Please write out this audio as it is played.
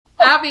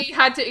Abby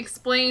had to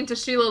explain to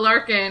Sheila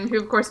Larkin, who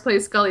of course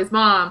plays Scully's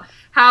mom,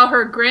 how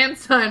her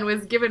grandson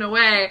was given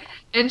away,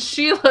 and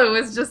Sheila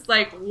was just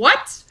like,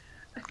 "What?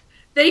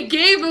 They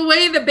gave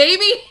away the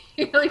baby?"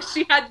 Like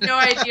she had no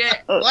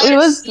idea.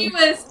 She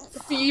was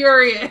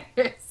furious.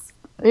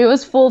 It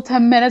was full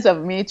 10 minutes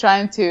of me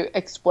trying to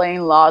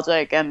explain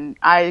logic, and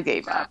I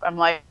gave up. I'm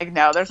like,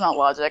 no, there's not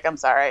logic. I'm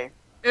sorry.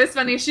 It was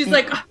funny. She's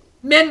like,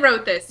 men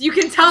wrote this. You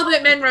can tell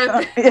that men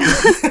wrote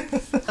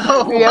this.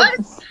 Oh, what?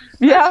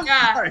 Yeah.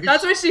 Yeah,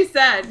 that's what she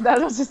said.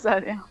 That's what she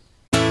said, yeah.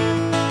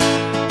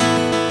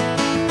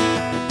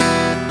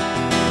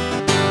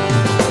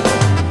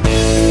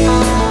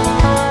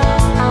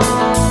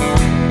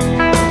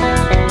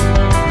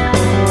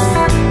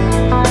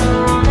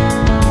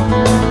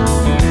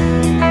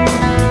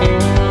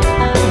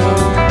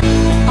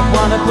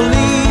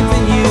 Believe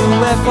in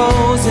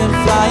UFOs and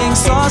flying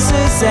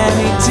saucers and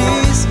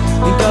ETs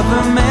and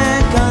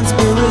government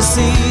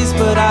conspiracies,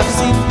 but I've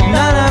seen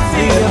none of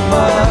the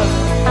above.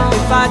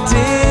 If I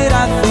did,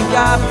 I think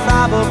I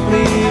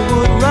probably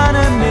would run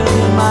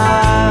 1,000,000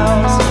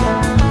 miles,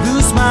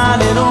 lose my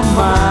little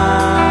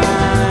mind.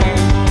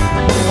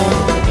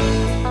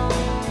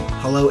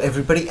 Hello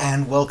everybody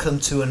and welcome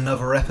to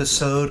another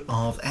episode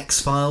of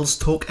X-Files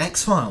Talk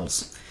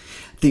X-Files.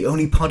 The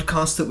only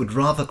podcast that would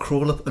rather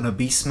crawl up an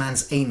obese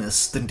man's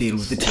anus than deal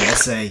with the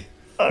TSA.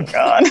 Oh,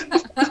 God.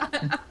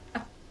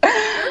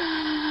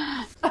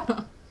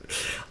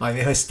 I'm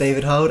your host,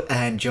 David Howard,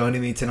 and joining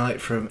me tonight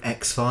from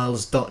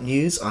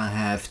xfiles.news, I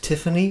have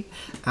Tiffany,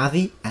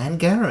 Avi, and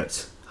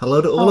Garrett.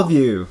 Hello to all of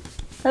you.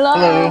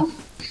 Hello.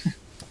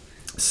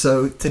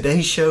 So,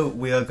 today's show,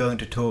 we are going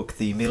to talk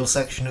the middle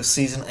section of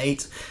Season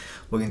 8.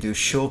 We're going to do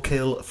Shore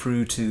Kill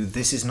through to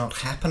This Is Not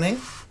Happening.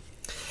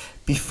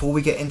 Before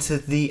we get into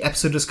the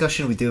episode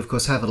discussion, we do of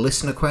course have a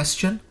listener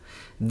question.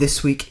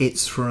 This week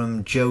it's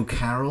from Joe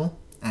Carroll,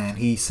 and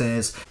he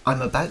says,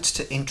 I'm about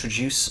to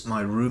introduce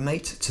my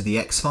roommate to the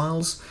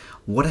X-Files.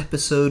 What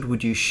episode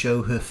would you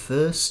show her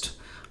first?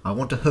 I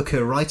want to hook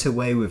her right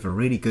away with a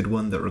really good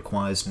one that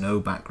requires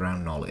no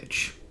background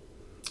knowledge.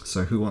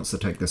 So who wants to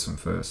take this one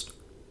first?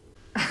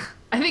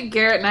 I think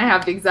Garrett and I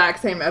have the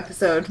exact same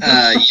episode.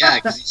 Yeah,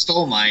 because he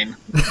stole mine.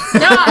 No,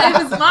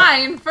 it was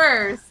mine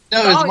first.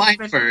 No, it was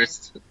mine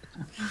first.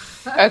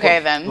 Okay,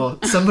 then. Well,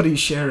 somebody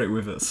share it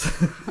with us.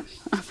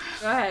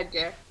 Go ahead,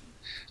 Garrett.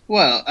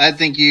 Well, I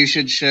think you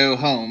should show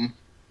Home.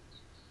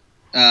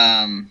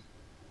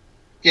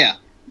 Yeah,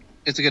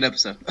 it's a good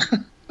episode.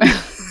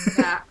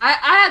 Yeah,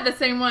 I had the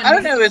same one. I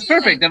don't know, it's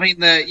perfect. I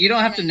mean, you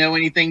don't have to know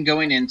anything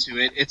going into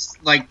it. It's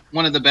like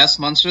one of the best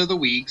Monster of the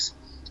Weeks.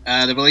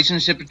 The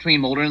relationship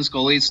between Mulder and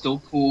Scully is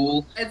still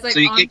cool. It's like so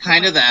you get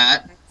kind of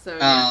that. So,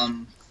 yeah.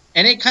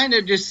 And it kind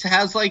of just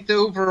has like the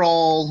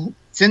overall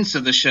sense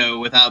of the show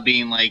without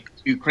being like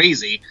too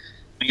crazy.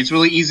 I mean, it's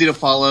really easy to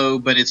follow,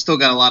 but it's still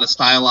got a lot of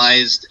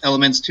stylized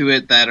elements to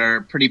it that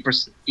are pretty,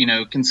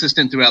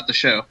 consistent throughout the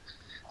show.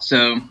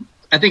 So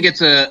I think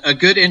it's a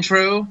good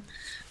intro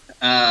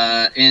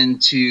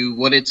into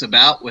what it's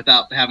about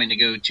without having to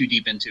go too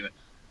deep into it.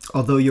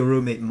 Although your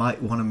roommate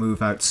might want to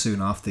move out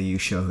soon after you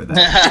show her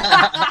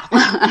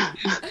that.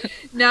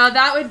 No,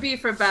 that would be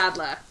for bad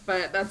luck,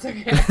 but that's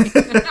okay.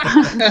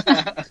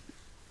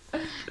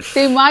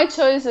 See, my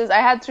choices, I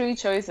had 3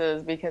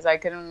 choices because I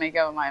couldn't make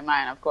up my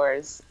mind, of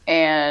course.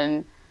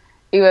 And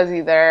it was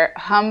either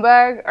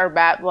Humbug or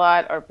Bad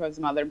Blood or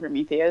Postmodern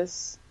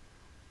Prometheus.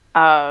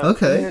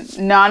 Okay.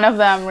 None of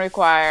them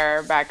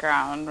require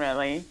background,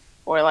 really.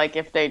 Or, like,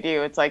 if they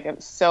do, it's, like,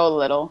 so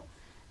little.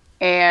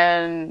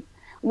 And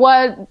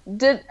what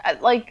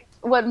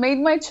made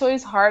my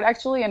choice hard,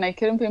 actually, and I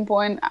couldn't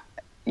pinpoint,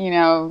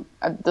 a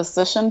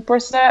decision per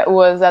se,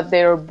 was that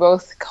they were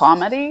both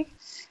comedy.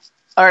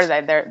 Or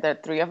that the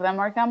 3 of them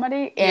are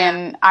comedy,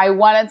 and I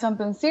wanted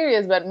something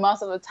serious, but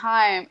most of the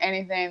time,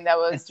 anything that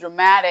was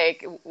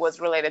dramatic was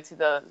related to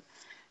the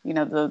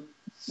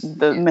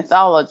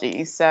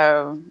mythology.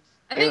 So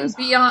I think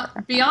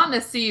Beyond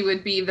the Sea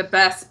would be the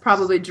best,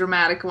 probably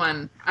dramatic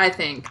one. I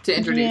think to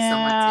introduce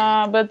someone to.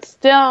 Yeah, but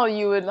still,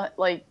 you would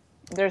like.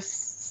 There's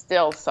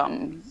still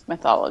some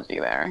mythology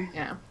there.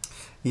 Yeah.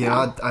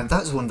 Yeah,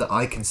 that's one that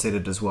I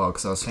considered as well,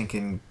 because I was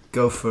thinking,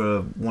 go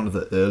for one of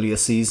the earlier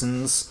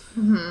seasons,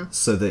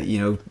 so that,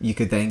 you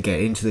could then get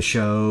into the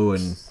show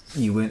and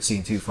you weren't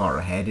seeing too far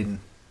ahead in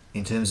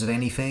terms of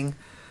anything.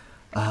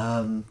 But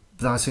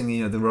I was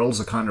thinking, the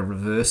roles are kind of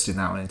reversed in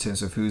that one in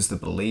terms of who's the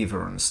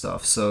believer and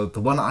stuff. So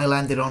the one I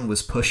landed on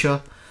was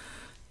Pusher,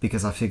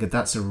 because I figured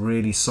that's a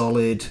really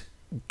solid,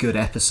 good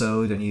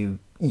episode, and you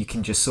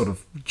can just sort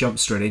of jump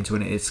straight into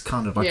it. It's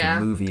kind of like a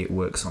movie. It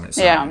works on its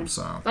own.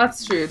 So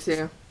That's true,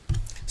 too.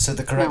 So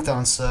the correct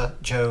answer,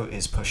 Joe,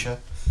 is Pusher.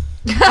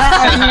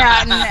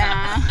 Nah.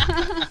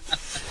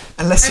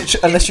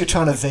 Unless you're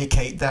trying to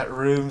vacate that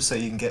room so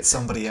you can get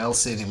somebody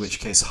else in which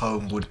case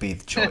Home would be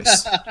the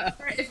choice.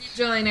 If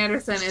you're Gillian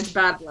Anderson, it's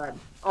Bad Blood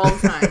all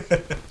the time.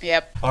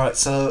 Yep. Alright,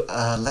 so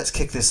let's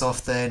kick this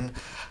off then.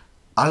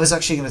 I was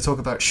actually going to talk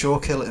about Shore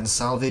Kill and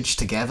Salvage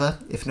together,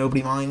 if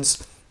nobody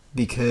minds.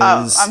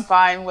 because I'm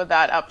fine with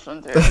that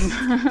option too.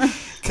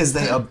 because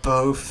they are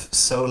both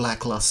so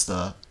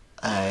lackluster.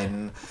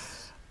 And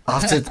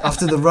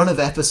after the run of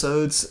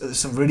episodes,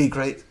 some really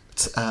great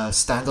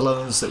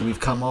standalones that we've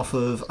come off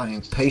of. I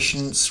mean,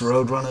 Patience,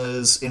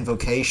 Roadrunners,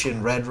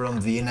 Invocation, Red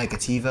Rum, Via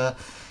Negativa.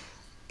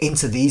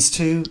 Into these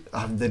two,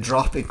 the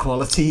drop in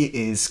quality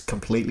is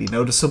completely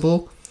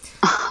noticeable.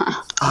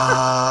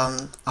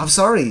 I'm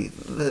sorry.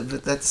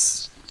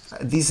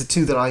 These are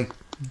two that I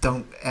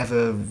don't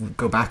ever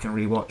go back and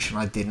rewatch, and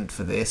I didn't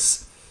for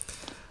this.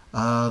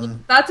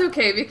 That's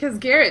okay because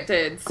Garrett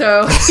did.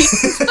 So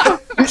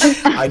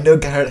I know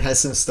Garrett has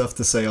some stuff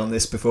to say on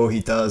this. Before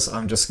he does,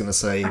 I'm just going to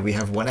say we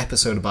have one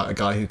episode about a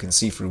guy who can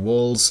see through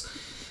walls,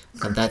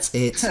 and that's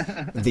it.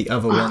 The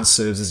other one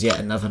serves as yet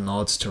another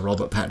nod to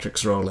Robert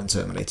Patrick's role in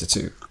Terminator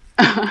 2.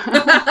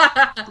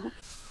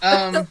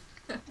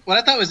 What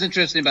I thought was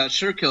interesting about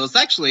Sure Kill is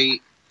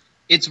actually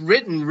it's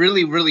written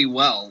really, really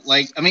well.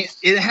 Like, I mean,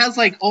 it has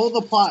like all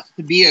the plot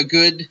to be a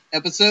good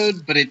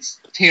episode, but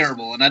it's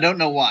terrible, and I don't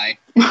know why.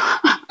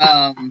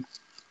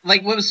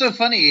 Like, what was so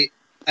funny,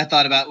 I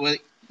thought about when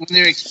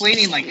they were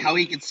explaining like how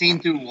he could see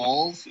through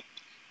walls,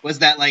 was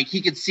that like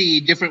he could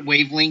see different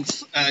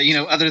wavelengths,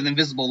 other than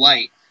visible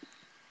light.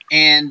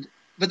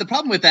 But the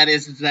problem with that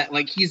is that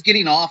like he's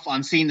getting off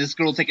on seeing this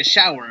girl take a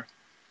shower,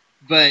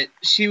 but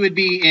she would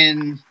be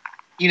in,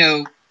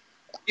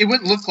 it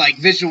wouldn't look like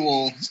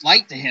visual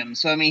light to him.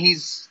 So I mean,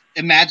 he's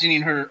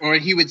imagining her, or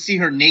he would see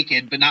her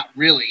naked, but not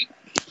really.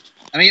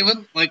 I mean, it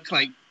wouldn't look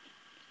like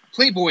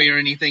Playboy or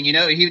anything,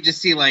 He would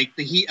just see like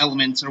the heat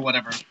elements or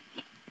whatever.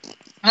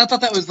 And I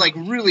thought that was like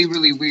really,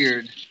 really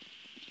weird.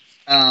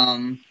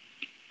 I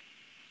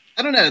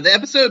don't know. The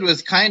episode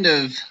was kind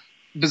of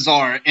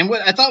bizarre, and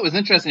what I thought was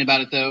interesting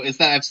about it though is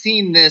that I've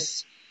seen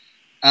this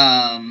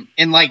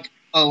in like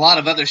a lot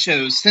of other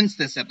shows since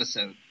this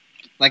episode.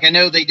 Like I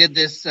know they did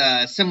this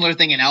similar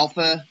thing in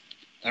Alpha,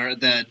 or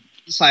the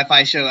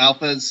sci-fi show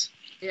Alphas.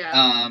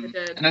 yeah, they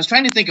did. And I was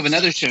trying to think of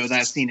another show that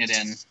I've seen it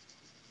in,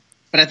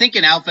 but I think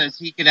in Alphas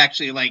he could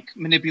actually like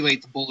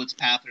manipulate the bullet's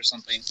path or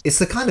something. It's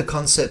the kind of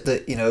concept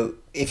that,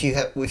 if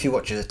you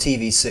watch a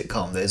TV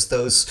sitcom, there's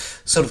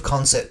those sort of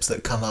concepts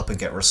that come up and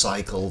get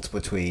recycled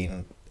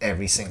between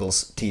every single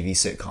TV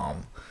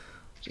sitcom.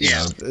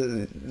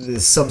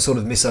 There's some sort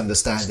of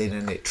misunderstanding,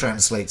 and it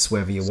translates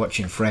whether you're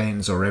watching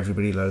Friends or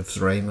Everybody Loves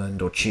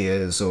Raymond or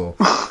Cheers or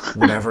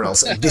whatever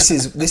else. This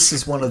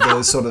is one of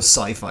those sort of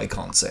sci-fi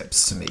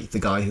concepts to me. The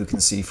guy who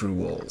can see through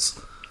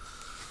walls.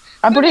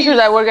 I'm pretty sure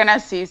that we're gonna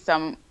see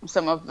some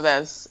of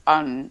this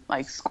on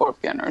like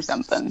Scorpion or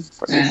something.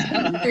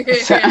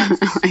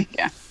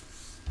 Yeah.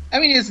 I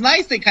mean, it's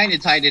nice they kind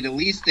of tied it at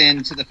least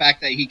into the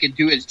fact that he could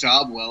do his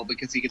job well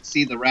because he could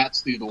see the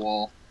rats through the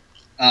wall,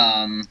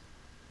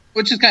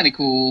 which is kind of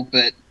cool.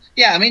 But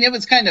yeah, I mean, it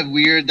was kind of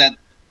weird that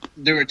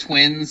there were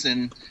twins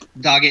and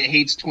Doggett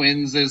hates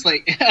twins. It was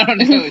like, I don't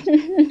know,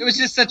 it was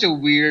just such a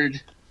weird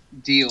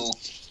deal.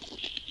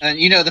 And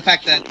the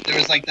fact that there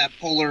was like that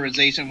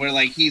polarization where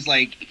like he's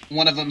like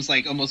one of them's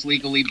like almost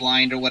legally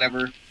blind or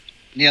whatever, and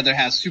the other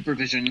has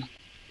supervision.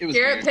 It was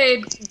Garrett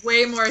weird. paid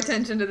way more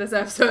attention to this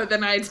episode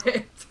than I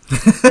did.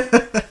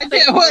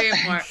 Yeah, well, Way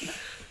more.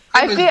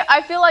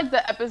 I feel like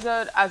the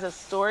episode as a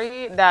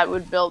story that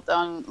would build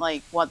on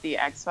like what the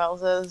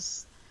X-Files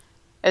is,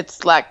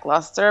 it's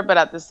lackluster, but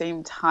at the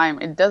same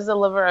time it does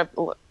deliver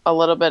a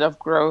little bit of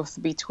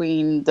growth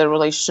between the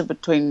relationship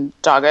between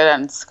Doggett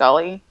and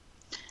Scully.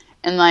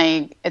 And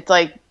like it's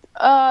like,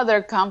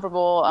 they're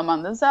comfortable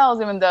among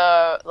themselves, even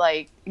though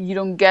like you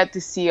don't get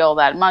to see all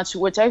that much,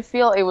 which I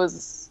feel it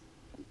was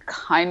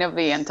kind of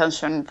the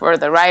intention for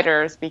the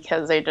writers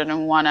because they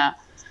didn't want to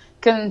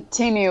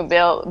continue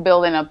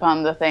building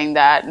upon the thing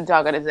that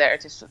Doggett is there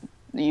to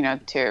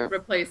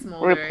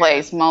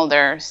Replace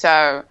Mulder.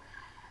 So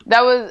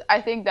that was,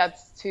 I think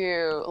that's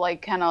to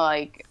like kind of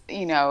like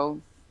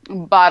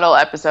bottle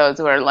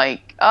episodes where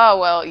like, oh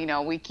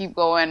well, we keep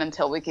going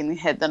until we can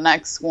hit the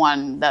next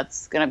one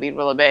that's gonna be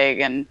really big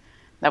and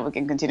that we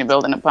can continue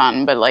building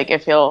upon. But like I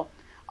feel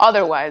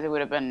otherwise it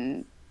would have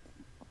been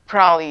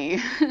probably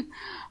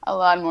a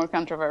lot more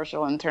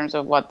controversial in terms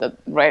of what the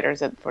writers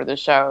did for the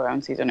show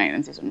on season 8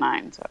 and season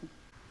 9. So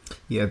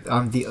Yeah,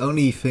 the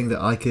only thing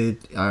that I could,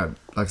 like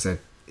I said,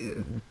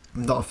 I'm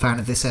not a fan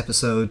of this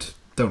episode.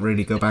 Don't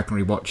really go back and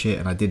rewatch it,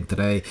 and I did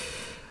today.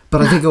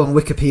 But I did go on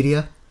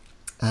Wikipedia.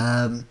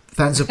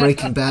 Fans of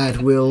Breaking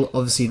Bad will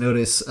obviously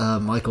notice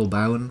Michael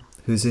Bowen,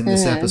 who's in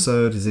this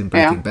episode, is in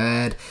Breaking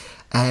Bad.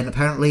 And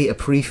apparently a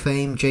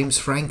pre-fame James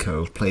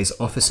Franco plays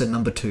Officer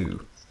Number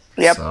 2.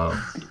 Yep. So,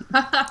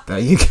 there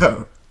you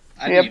go.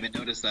 I didn't even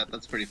notice that.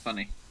 That's pretty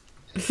funny.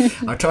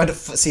 I tried to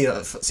see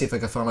if I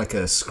could find like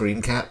a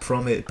screen cap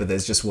from it, but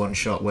there's just one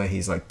shot where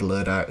he's like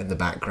blurred out in the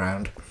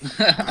background.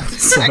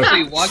 I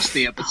actually watched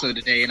the episode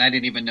today and I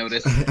didn't even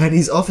notice. And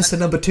he's Officer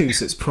Number 2,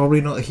 so it's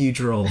probably not a huge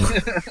role.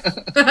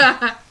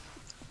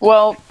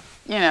 Well,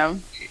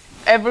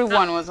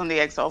 everyone was on the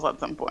X-Files at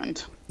some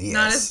point. Yes.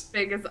 Not as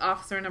big as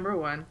Officer Number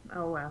 1.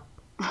 Oh wow.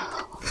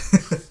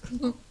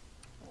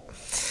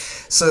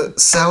 So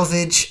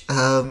Salvage,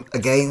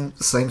 again,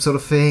 same sort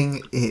of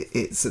thing.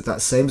 It's at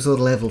that same sort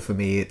of level for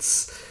me. It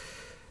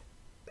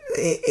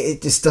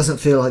just doesn't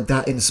feel like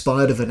that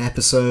inspired of an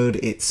episode.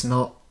 It's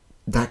not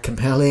that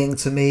compelling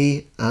to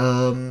me.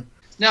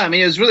 No, I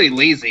mean, it was really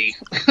lazy.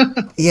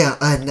 Yeah,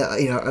 and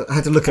I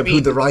had to look up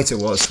who the writer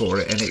was for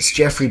it, and it's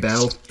Jeffrey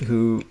Bell,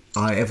 who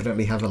I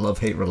evidently have a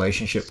love-hate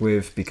relationship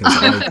with because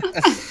I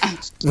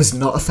was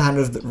not a fan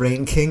of the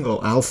Rain King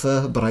or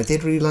Alpha, but I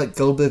did really like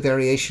Goldberg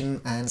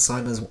Variation and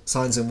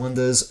Signs and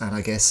Wonders, and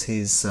I guess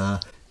his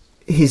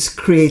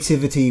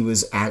creativity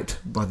was out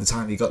by the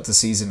time he got to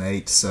season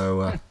 8,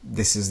 so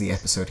this is the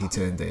episode he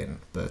turned in,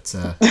 but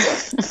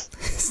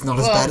it's not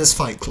as bad as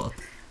Fight Club.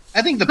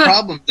 I think the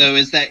problem, though,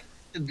 is that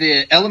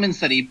the elements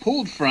that he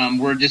pulled from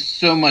were just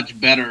so much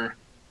better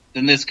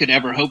than this could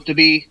ever hope to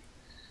be.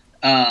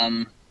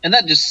 And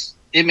that just,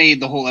 it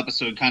made the whole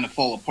episode kind of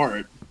fall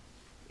apart.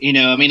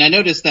 I mean, I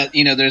noticed that,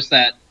 there's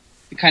that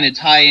kind of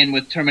tie-in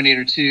with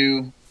Terminator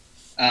 2,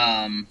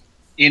 and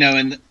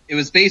it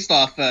was based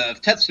off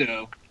of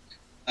Tetsuo,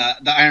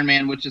 the Iron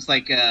Man, which is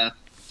like a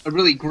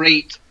really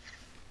great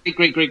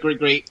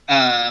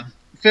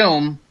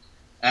film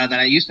that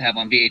I used to have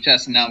on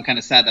VHS, and now I'm kind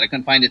of sad that I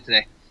couldn't find it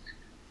today.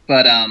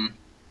 But,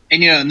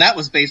 and that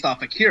was based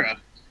off Akira,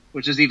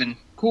 which is even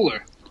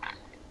cooler.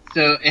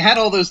 So it had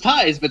all those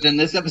ties, but then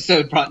this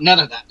episode brought none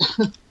of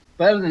that.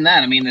 But other than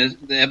that, I mean,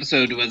 the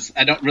episode was,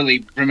 I don't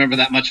really remember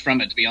that much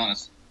from it, to be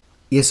honest.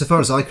 Yeah, so far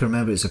as I can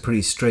remember, it's a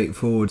pretty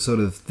straightforward sort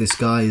of, this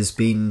guy has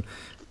been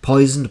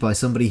poisoned by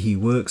somebody he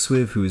works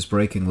with who is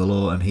breaking the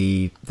law, and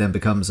he then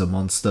becomes a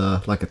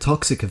monster, like a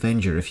toxic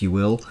Avenger, if you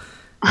will,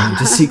 and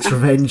just seeks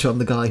revenge on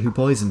the guy who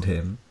poisoned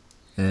him.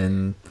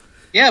 And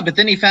yeah, but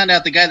then he found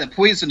out the guy that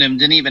poisoned him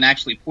didn't even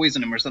actually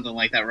poison him or something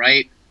like that,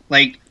 right?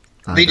 Like,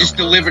 they just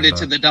delivered it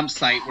to the dump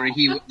site where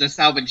the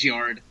salvage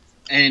yard,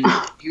 and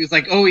he was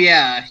like, oh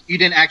yeah, you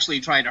didn't actually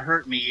try to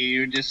hurt me,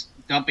 you're just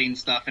dumping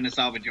stuff in a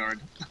salvage yard.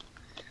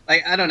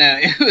 Like, I don't know,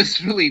 it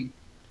was really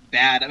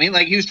bad. I mean,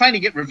 like, he was trying to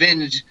get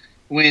revenge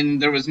when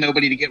there was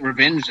nobody to get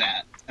revenge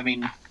at. I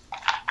mean,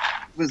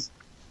 it was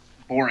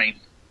boring.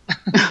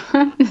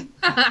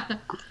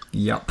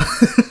 Yep.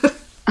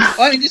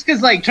 Well, I mean, just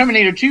because, like,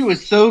 Terminator 2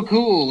 was so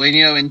cool, and,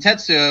 and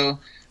Tetsuo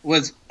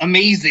was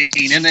amazing,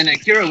 and then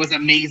Akira was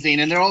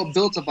amazing, and they're all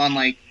built upon,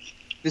 like,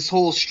 this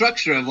whole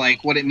structure of,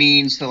 like, what it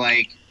means to,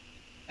 like,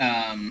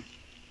 to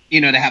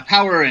have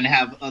power and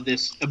have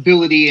this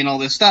ability and all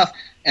this stuff,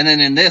 and then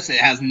in this, it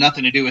has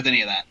nothing to do with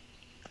any of that.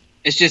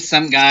 It's just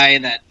some guy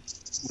that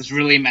was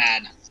really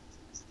mad.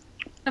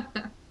 It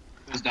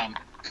was dumb.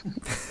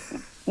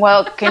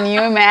 Well, can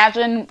you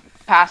imagine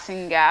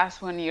passing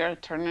gas when you're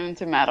turning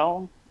into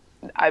metal?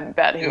 I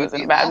bet he was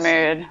in a bad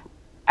mood.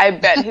 I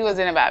bet he was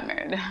in a bad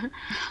mood.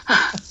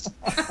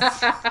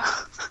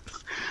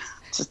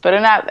 Just put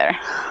it out there.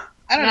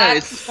 I don't know.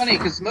 It's just funny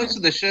because most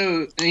of the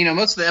show,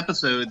 most of the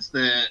episodes,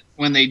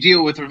 when they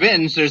deal with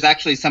revenge, there's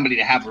actually somebody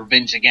to have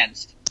revenge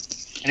against.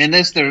 And in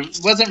this, there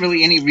wasn't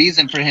really any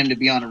reason for him to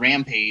be on a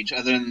rampage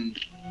other than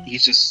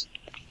he's just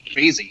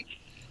crazy.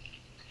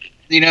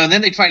 And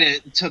then they try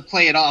to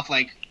play it off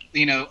like,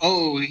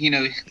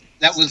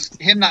 that was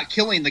him not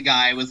killing the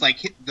guy was like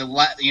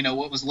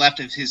what was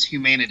left of his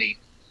humanity.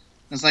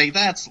 It's like,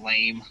 that's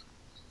lame.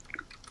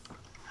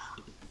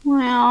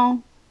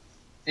 Well,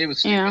 it was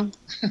stupid.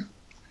 Yeah.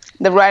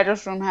 The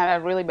writers' room had a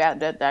really bad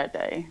day that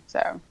day,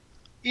 so.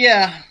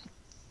 Yeah.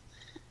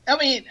 I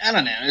mean, I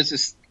don't know. It's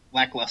just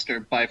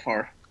lackluster by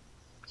far.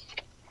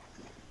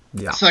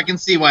 Yeah. So I can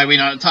see why we're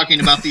not talking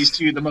about these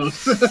two the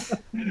most.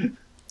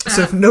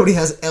 So if nobody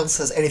else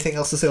has anything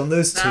else to say on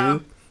those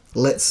two,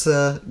 let's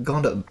go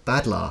on to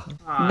Badlar.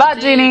 But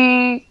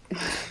Genie!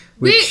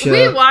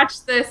 We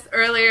watched this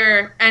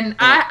earlier, and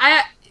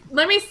I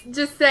let me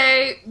just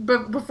say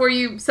before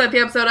you set the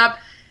episode up,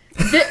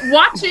 that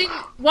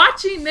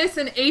watching this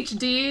in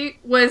HD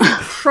was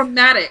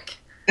traumatic.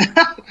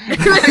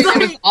 It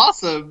was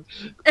awesome.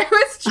 It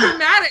was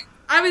traumatic.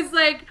 I was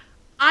like,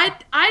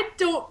 I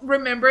don't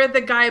remember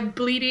the guy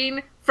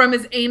bleeding from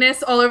his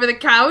anus all over the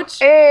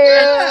couch.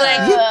 And,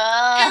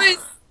 like,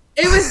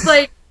 it was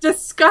like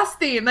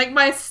disgusting. Like,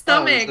 my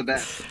stomach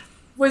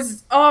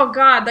was, oh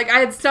god, like I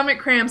had stomach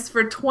cramps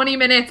for 20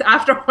 minutes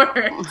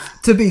afterwards.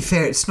 To be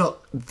fair, it's not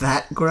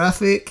that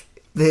graphic.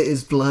 There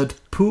is blood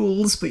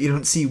pools, but you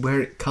don't see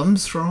where it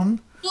comes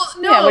from. Well,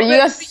 no, but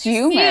you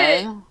assume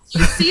it.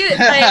 You see it,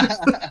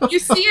 like, you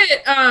see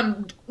it,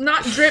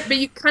 not drip, but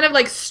you kind of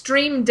like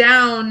stream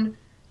down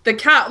the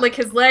couch, like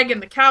his leg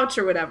in the couch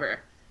or whatever.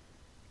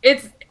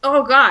 It's,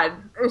 oh god,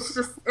 it's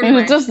just,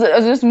 anyway. Just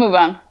move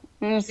on.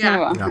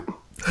 Yeah.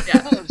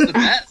 That was the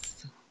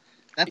best.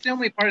 That's the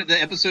only part of the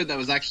episode that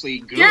was actually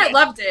good. Garrett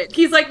loved it.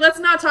 He's like, let's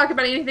not talk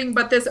about anything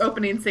but this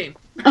opening scene.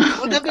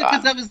 Well,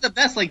 because that was the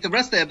best. Like, the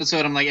rest of the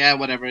episode, I'm like, yeah,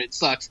 whatever, it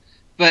sucks.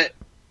 But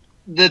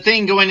the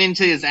thing going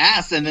into his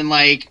ass, and then,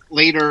 like,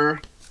 later,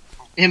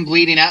 him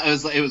bleeding out,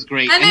 it was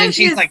great. And then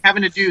she's, like,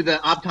 having to do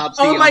the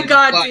autopsy. Oh, my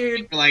God, butt.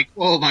 dude. You're like,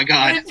 oh, my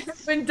God.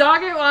 When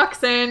Doggett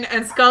walks in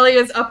and Scully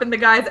is up in the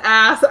guy's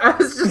ass, I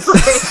was just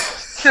like...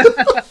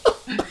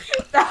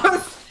 that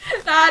was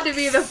had to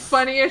be the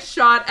funniest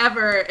shot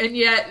ever, and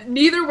yet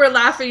neither were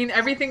laughing.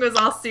 Everything was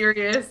all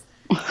serious.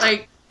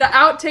 Like, the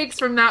outtakes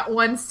from that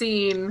one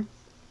scene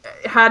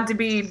had to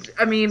be,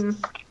 I mean,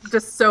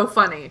 just so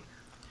funny.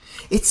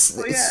 It's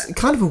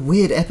kind of a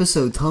weird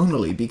episode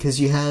tonally, because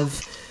you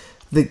have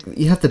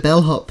the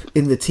bellhop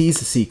in the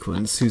teaser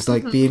sequence who's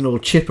like being all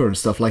chipper and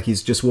stuff, like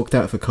he's just walked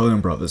out of a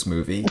Coen Brothers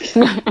movie,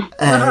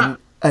 and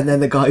then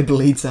the guy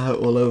bleeds out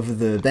all over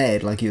the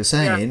bed, like you were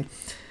saying,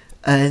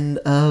 and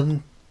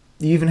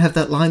you even have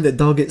that line that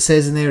Doggett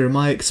says in there, in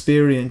my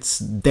experience,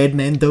 dead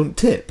men don't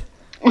tip.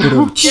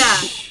 Yeah.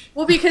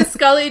 Well, because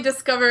Scully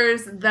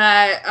discovers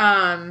that,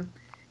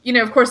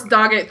 of course,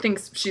 Doggett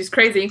thinks she's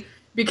crazy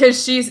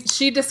because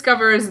she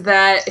discovers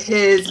that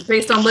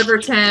based on liver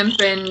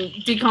temp and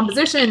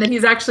decomposition, that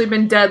he's actually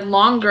been dead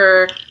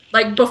longer,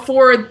 like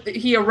before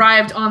he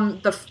arrived on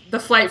the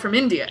flight from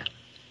India.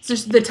 So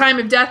the time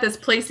of death is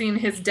placing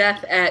his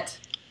death at,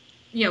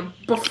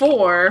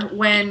 before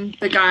when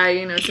the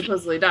guy,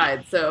 supposedly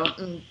died. So,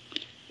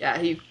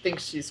 he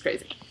thinks she's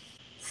crazy.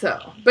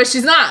 So, but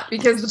she's not,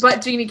 because the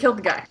butt genie killed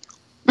the guy.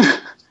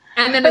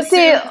 And then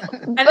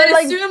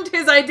assumed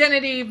his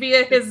identity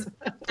via his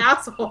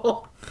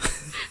asshole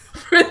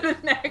for the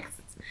next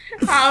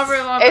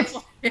however long.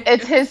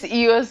 It's his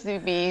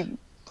USB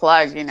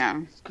plug,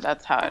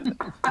 That's how it.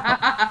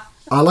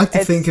 I like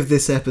to think of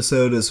this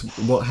episode as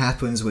what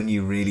happens when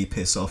you really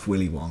piss off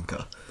Willy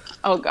Wonka.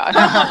 Oh God.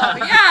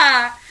 Oh,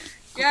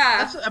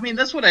 yeah.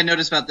 That's what I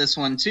noticed about this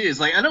one too. Is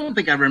like I don't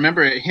think I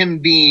remember him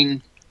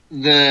being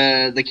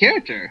the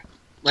character.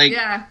 Like,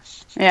 yeah.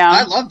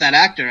 I love that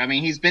actor. I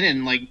mean, he's been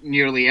in like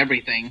nearly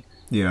everything.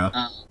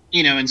 Yeah.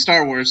 In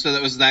Star Wars, so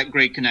that was that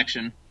great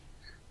connection.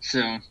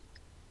 So,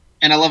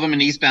 and I love him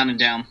in Eastbound and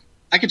Down.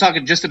 I could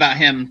talk just about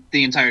him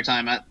the entire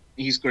time.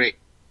 He's great.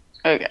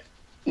 Okay.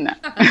 No.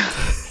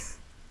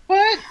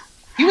 What?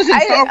 He was in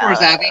Star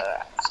Wars, Abby.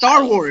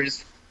 Star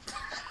Wars.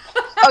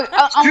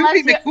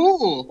 Droopy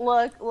McCool.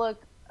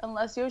 Look.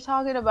 Unless you're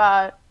talking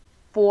about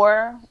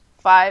 4,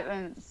 5,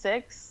 and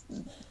 6,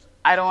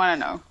 I don't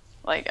want to know.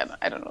 Like,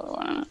 I don't really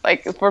want to know.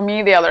 Like, for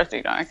me, the other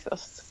 3 don't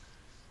exist.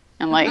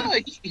 And like, no,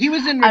 he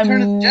was in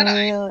Return of the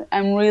Jedi.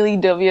 I'm really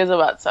dubious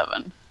about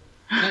 7.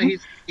 No,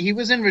 he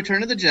was in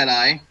Return of the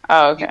Jedi.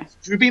 Oh, okay.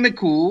 Droopy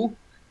McCool.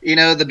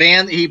 The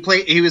band he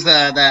played. He was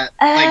the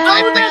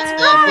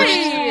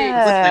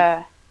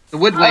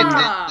Woodwind.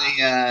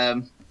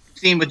 The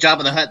scene with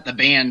Jabba the Hutt. The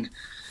band.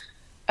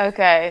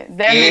 Okay,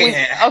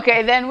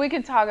 then we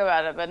can talk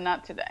about it, but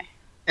not today.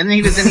 And then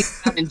he was in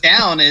Eastbound and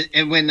Down,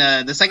 and when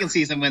the second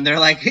season, when they're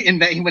like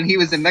when he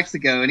was in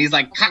Mexico, and he's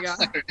like,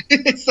 cocksucker.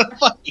 It's so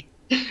funny.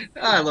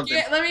 Oh, I love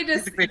that. Let me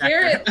just.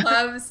 Garrett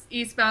loves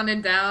Eastbound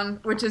and Down,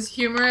 which is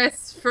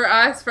humorous for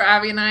us, for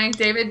Abby and I,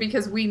 David,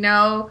 because we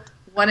know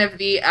one of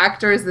the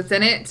actors that's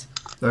in it,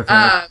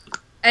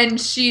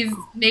 and she's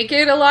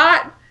naked a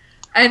lot,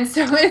 and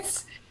so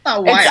it's.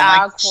 Oh, why?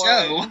 I like the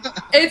show.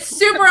 It's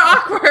super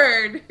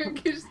awkward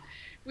because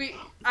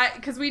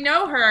we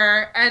know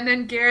her, and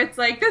then Garrett's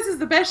like, "This is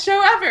the best show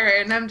ever,"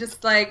 and I'm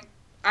just like,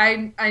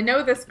 "I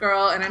know this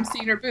girl, and I'm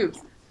seeing her boobs."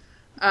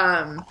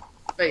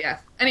 But yeah.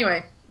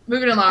 Anyway,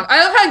 moving along. I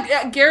love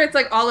how Garrett's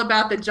like all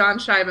about the John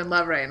Scheiben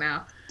love right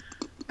now.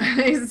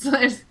 He's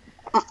like,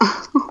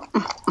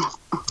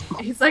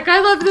 "I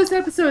love this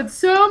episode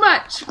so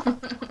much."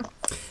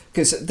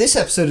 Because this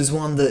episode is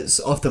one that's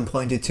often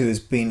pointed to as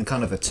being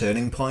kind of a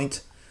turning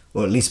point,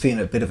 or at least being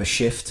a bit of a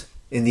shift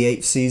in the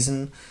 8th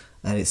season.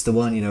 And it's the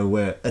one,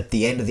 where at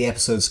the end of the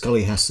episode,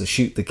 Scully has to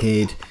shoot the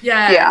kid.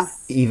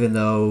 Yes. Yeah. Even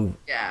though,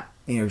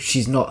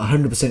 she's not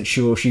 100%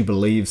 sure she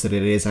believes that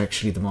it is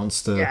actually the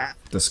monster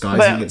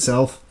disguising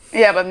itself.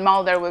 Yeah, but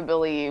Mulder would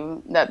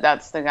believe that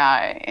that's the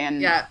guy. And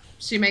yeah,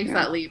 she makes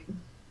that leap.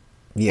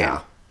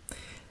 Yeah.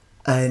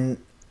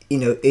 And,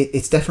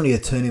 it's definitely a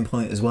turning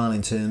point as well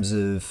in terms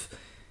of...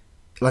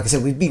 Like I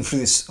said, we've been through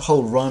this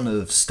whole run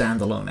of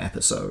standalone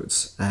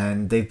episodes,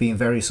 and they've been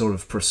very sort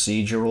of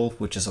procedural,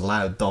 which has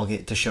allowed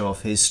Doggett to show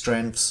off his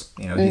strengths.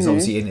 He's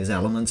obviously in his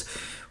element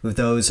with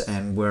those,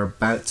 and we're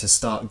about to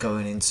start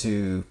going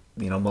into,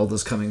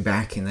 Mulder's coming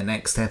back in the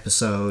next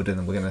episode, and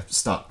then we're going to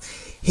start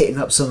hitting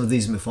up some of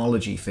these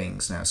mythology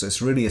things now. So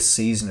it's really a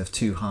season of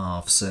 2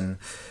 halves, and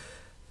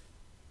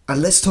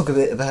let's talk a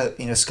bit about,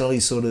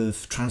 Scully's sort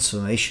of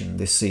transformation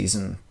this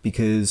season,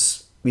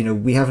 because...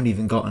 we haven't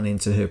even gotten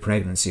into her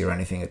pregnancy or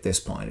anything at this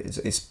point.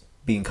 It's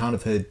been kind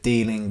of her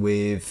dealing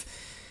with,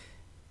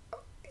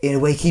 in a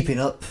way, keeping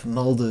up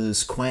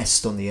Mulder's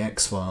quest on the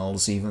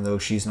X-Files, even though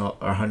she's not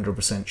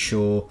 100%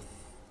 sure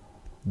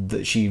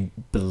that she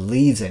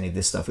believes any of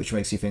this stuff, which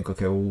makes you think,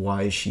 okay, well,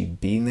 why has she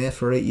been there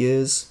for 8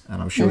 years?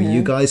 And I'm sure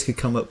you guys could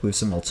come up with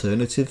some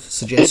alternative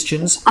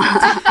suggestions.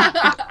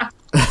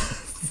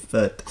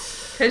 But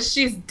because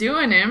she's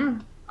doing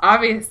him,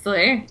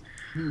 obviously.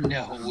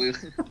 No.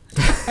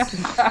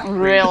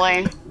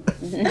 Really?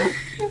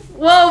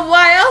 Well,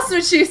 why else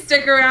would she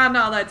stick around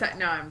all that time?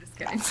 No, I'm just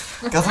kidding.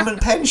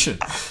 Government pension.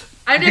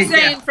 I'm just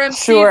saying from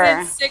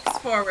season 6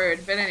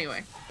 forward, but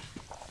anyway.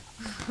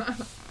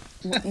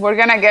 We're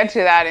gonna get to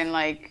that in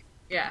like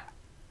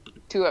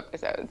 2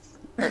 episodes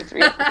or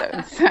 3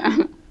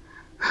 episodes.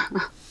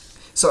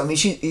 So I mean,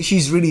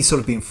 she's really sort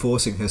of been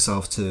forcing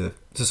herself to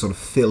sort of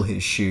fill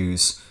his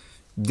shoes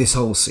this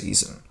whole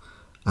season.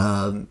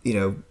 You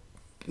know,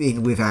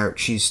 in Without,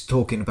 she's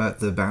talking about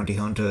the bounty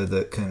hunter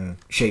that can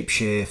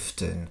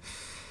shapeshift,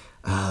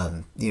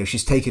 and you know,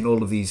 she's taking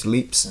all of these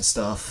leaps and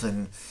stuff,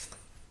 and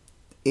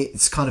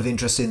it's kind of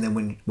interesting.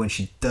 Then when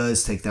she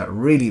does take that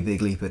really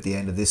big leap at the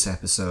end of this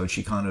episode,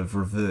 she kind of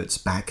reverts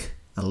back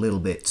a little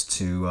bit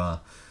to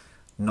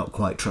not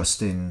quite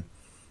trusting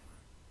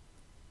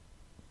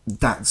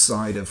that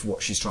side of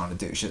what she's trying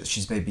to do.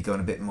 She's maybe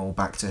going a bit more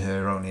back to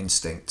her own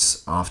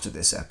instincts after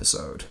this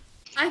episode.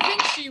 I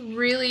think she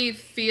really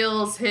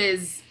feels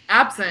his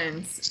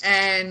absence,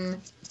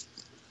 and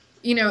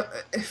you know,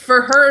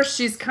 for her,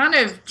 she's kind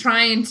of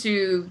trying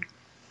to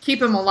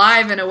keep him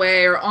alive in a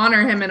way, or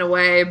honor him in a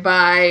way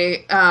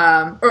by,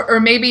 or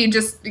maybe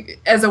just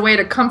as a way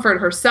to comfort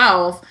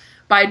herself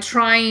by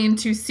trying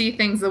to see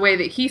things the way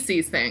that he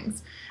sees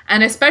things.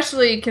 And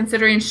especially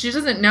considering she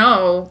doesn't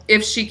know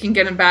if she can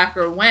get him back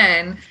or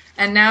when.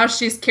 And now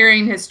she's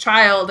carrying his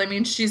child. I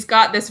mean, she's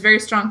got this very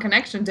strong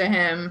connection to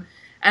him.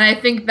 And I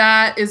think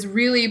that is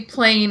really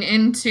playing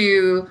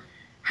into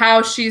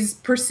how she's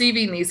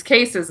perceiving these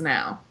cases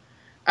now.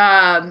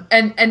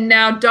 And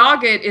now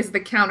Doggett is the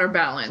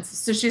counterbalance.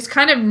 So she's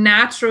kind of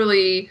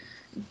naturally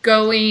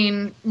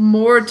going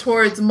more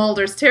towards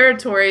Mulder's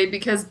territory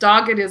because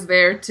Doggett is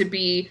there to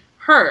be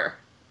her,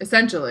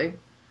 essentially.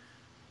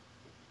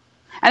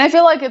 And I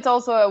feel like it's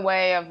also a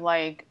way of,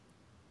 like,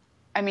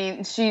 I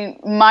mean, she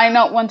might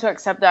not want to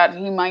accept that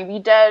he might be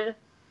dead.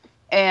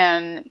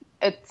 And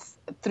it's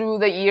through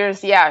the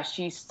years, yeah,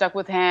 she stuck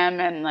with him.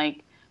 And, like,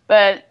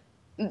 but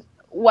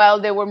while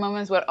there were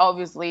moments where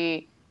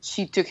obviously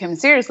she took him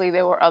seriously,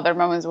 there were other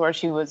moments where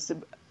she was,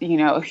 you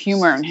know,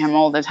 humoring him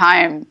all the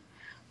time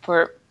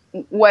for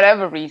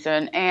whatever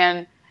reason.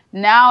 And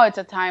now it's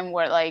a time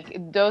where, like,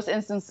 those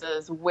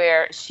instances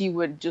where she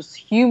would just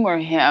humor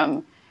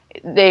him,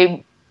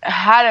 they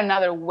had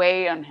another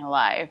weight on her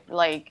life.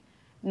 Like,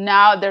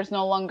 now there's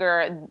no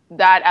longer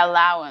that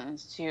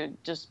allowance to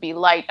just be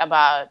light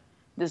about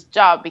this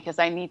job because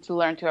I need to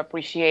learn to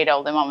appreciate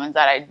all the moments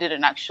that I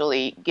didn't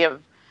actually give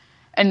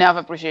enough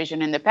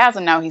appreciation in the past,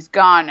 and now he's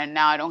gone and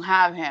now I don't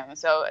have him.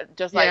 So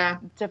just like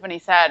Tiffany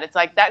said, it's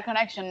like that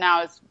connection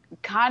now is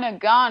kind of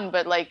gone,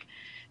 but like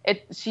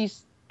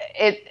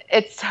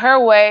it's her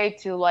way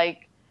to,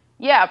 like,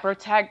 yeah,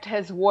 protect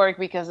his work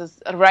because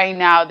it's right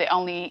now the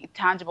only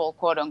tangible,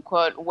 quote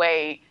unquote,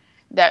 way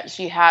that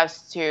she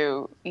has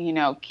to, you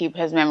know, keep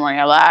his memory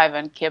alive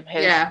and keep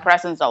his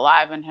presence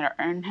alive in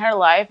her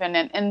life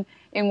and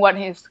in what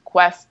his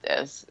quest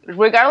is,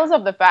 regardless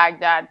of the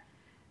fact that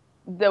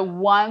the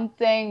one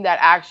thing that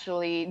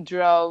actually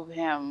drove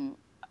him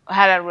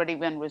had already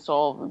been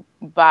resolved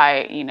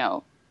by, you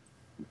know,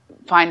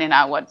 finding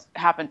out what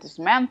happened to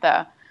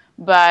Samantha.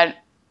 But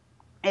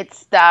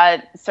it's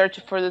that search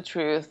for the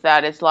truth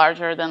that is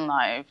larger than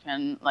life,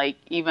 and like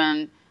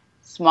even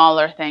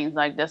smaller things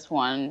like this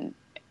one,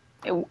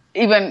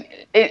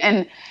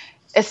 and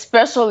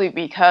especially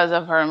because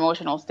of her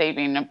emotional state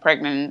being a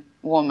pregnant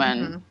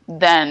woman,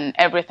 then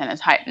everything is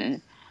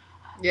heightened.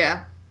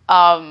 Yeah.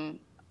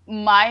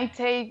 My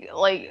take,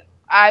 like,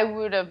 I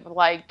would have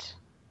liked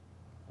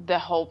the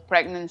whole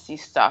pregnancy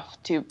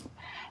stuff to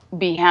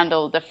be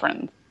handled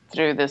different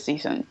through the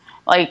season.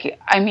 Like,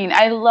 I mean,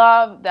 I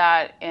love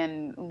that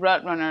in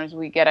Roadrunners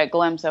we get a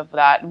glimpse of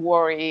that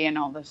worry and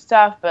all this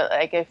stuff, but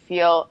like I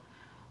feel,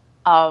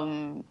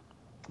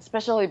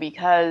 especially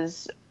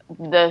because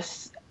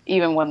this,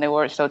 even when they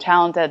were so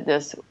talented,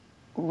 this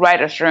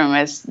writer's room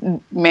is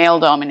male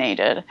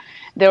dominated.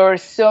 There were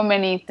so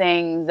many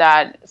things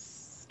that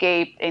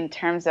escaped in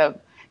terms of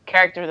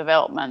character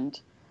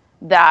development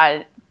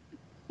that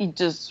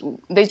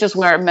they just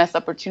were missed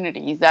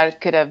opportunities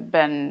that could have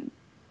been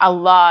a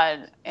lot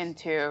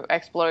into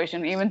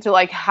exploration, even to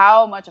like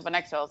how much of an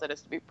exile it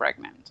is to be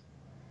pregnant,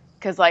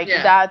 because like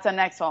that's an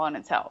exile in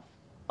itself.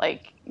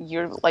 Like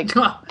you're like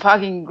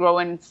fucking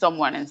growing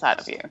someone inside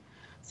of you.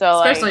 So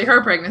especially like,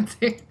 her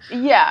pregnancy.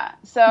 Yeah.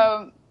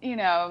 So you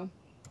know,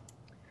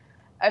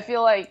 I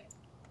feel like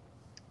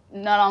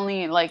not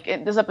only like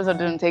this episode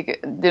didn't take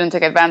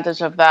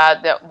advantage of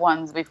that. The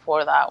ones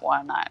before that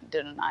one I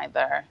didn't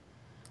either.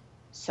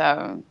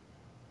 So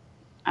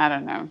I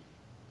don't know.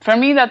 For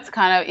me, that's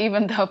kind of,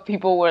 even though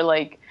people were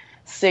like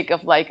sick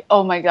of like,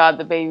 oh my god,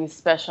 the baby's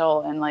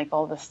special and like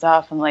all this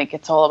stuff and like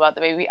it's all about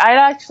the baby, I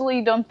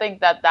actually don't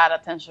think that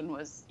attention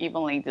was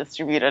evenly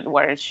distributed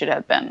where it should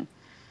have been,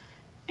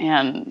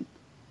 and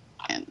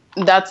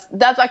that's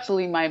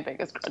actually my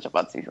biggest grudge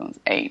about season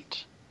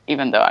 8,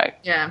 even though I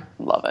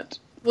love it.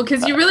 Well,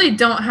 because you really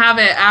don't have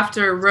it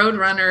after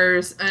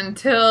Roadrunners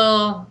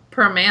until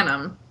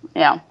Permanum.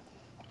 Yeah.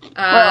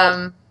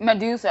 Well,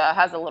 Medusa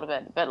has a little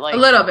bit, but like a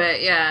little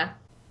bit, yeah.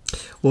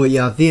 Well,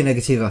 yeah, Via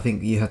Negative, I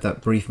think you had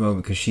that brief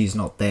moment because she's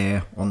not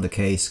there on the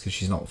case because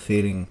she's not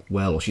feeling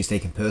well, or she's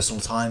taking personal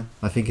time,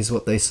 I think is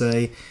what they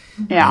say.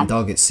 Yeah. And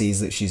Doggett sees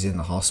that she's in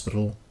the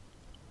hospital.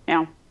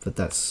 Yeah. But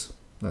that's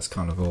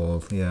kind of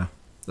all, yeah.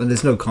 And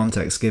there's no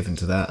context given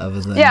to that other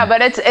than... Yeah,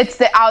 but it's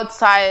the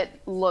outside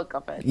look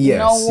of it. Yes,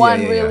 no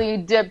one yeah. really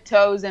dip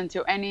toes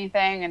into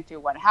anything, into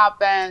what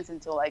happens,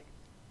 into like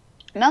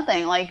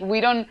nothing. Like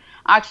we don't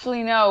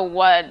actually know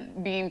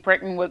what being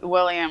pregnant with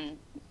William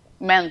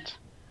meant.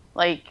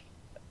 Like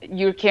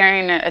you're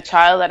carrying a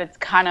child that it's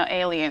kind of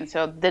alien.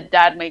 So did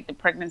that make the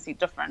pregnancy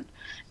different?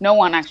 No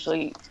one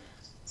actually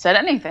said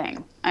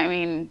anything. I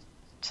mean,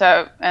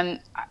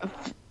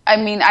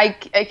 I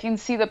can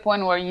see the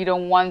point where you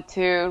don't want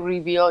to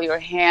reveal your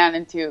hand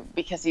into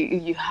because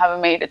you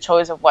haven't made a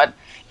choice of what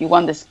you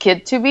want this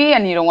kid to be,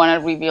 and you don't want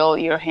to reveal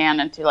your hand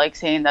into like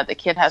saying that the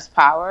kid has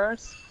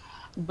powers.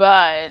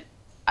 But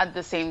at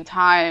the same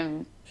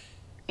time,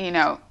 you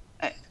know,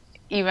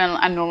 even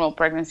a normal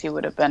pregnancy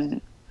would have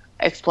been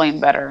explained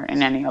better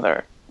in any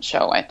other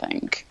show, I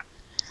think.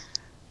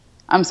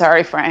 I'm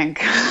sorry, Frank.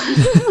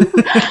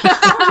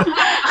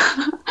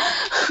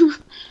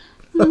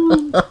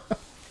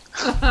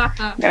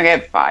 I'm gonna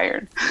get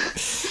fired.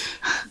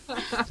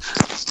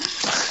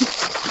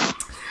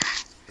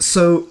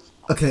 So,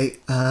 okay,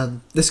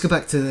 let's go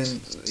back to then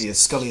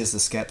Scully as the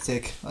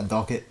skeptic and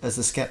Doggett as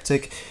the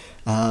skeptic.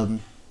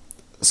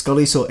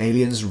 Scully saw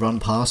aliens run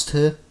past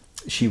her.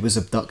 She was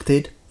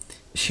abducted.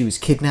 She was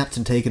kidnapped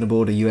and taken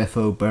aboard a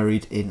UFO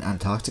buried in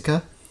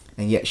Antarctica,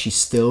 and yet she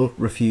still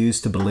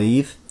refused to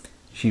believe.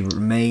 She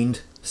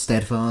remained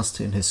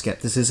steadfast in her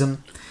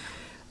skepticism.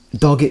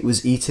 Doggett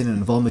was eaten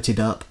and vomited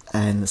up,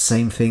 and the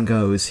same thing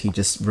goes. He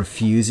just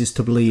refuses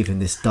to believe in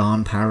this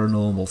darn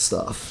paranormal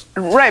stuff.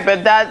 Right,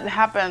 but that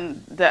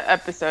happened the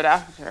episode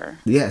after.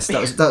 Yes, that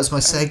was my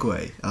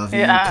segue.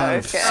 You kind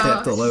of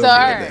stepped all over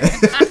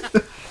it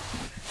there.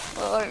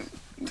 Well,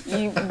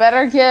 you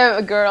better give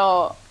a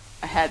girl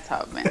a heads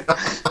up, man.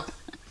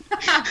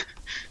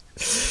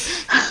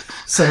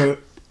 So,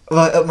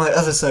 my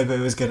other segue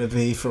was going to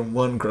be from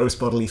one gross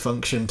bodily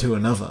function to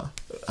another.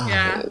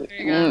 Yeah, there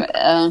you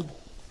go.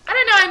 I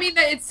don't know. I mean,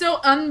 it's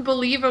so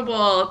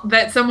unbelievable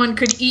that someone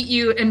could eat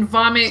you and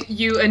vomit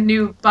you a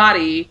new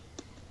body.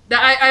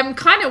 That I'm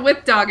kind of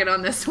with Doggett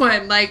on this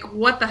one. Like,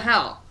 what the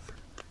hell?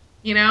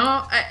 You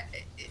know?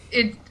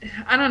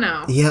 I don't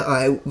know.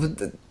 Yeah,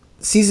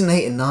 season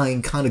 8 and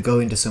 9 kind of go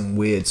into some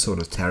weird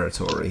sort of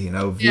territory. You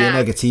know, Via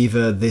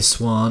Negativa, this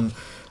one,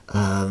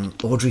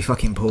 Audrey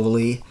fucking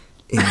Pauly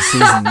in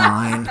season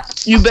 9.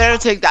 You better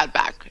take that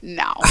back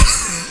now.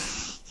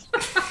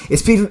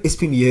 It's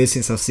been years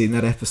since I've seen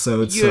that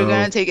episode. You're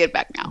gonna take it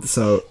back now.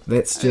 So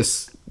let's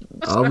just...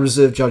 I'll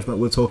reserve judgment.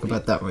 We'll talk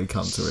about that when we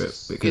come to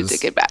it. Because you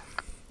take it back.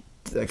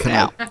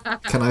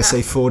 Can I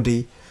say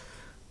 4D?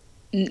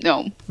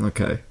 No.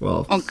 Okay,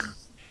 well... Okay.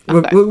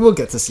 We'll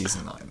get to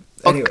season 9.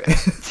 Anyway. Okay.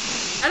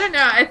 I don't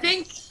know. I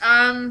think...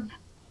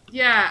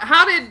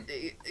 how did...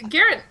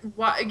 Garrett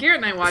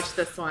and I watched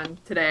this one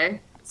today.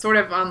 Sort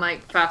of on,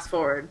 like, fast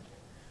forward.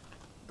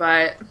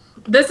 But...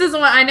 This is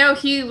one I know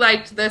he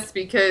liked this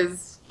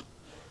because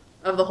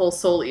of the whole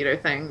Soul Eater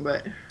thing,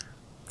 but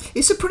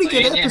it's a pretty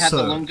good episode. It had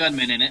the lone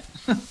gunman in it.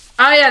 Oh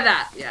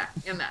yeah,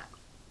 in that.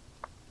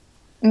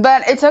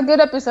 But it's a good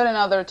episode in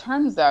other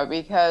terms, though,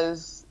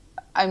 because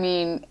I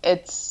mean,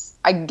 it's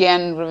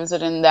again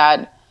revisiting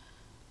that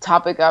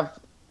topic of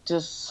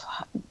just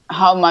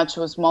how much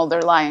was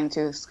Mulder lying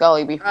to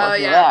Scully before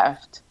he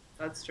left.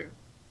 That's true.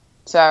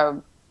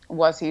 So.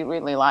 Was he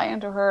really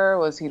lying to her?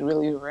 Was he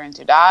really going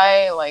to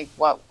die? Like,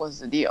 what was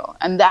the deal?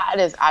 And that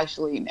is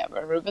actually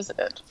never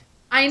revisited.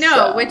 I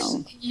know, which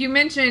you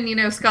mentioned, you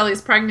know,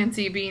 Scully's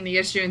pregnancy being the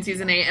issue in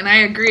season 8, and I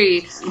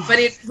agree. But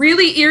it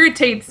really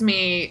irritates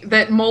me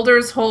that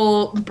Mulder's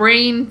whole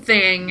brain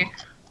thing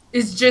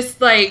is just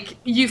like,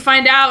 you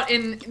find out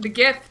in the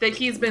gift that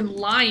he's been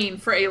lying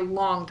for a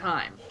long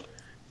time.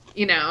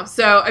 You know,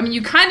 so, I mean,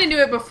 you kind of knew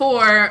it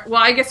before.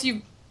 Well, I guess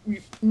you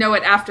know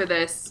it after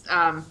this.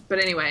 But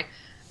anyway.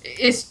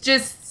 It's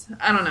just,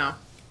 I don't know.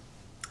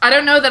 I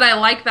don't know that I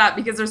like that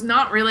because there's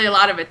not really a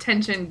lot of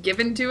attention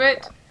given to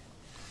it.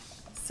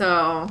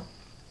 So,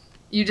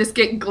 you just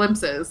get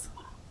glimpses.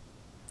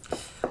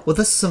 Well,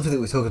 that's something that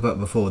we talked about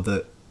before,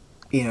 that,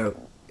 you know,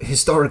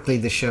 historically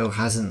the show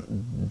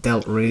hasn't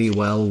dealt really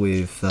well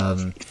with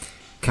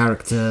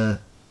character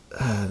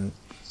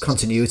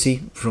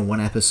continuity from one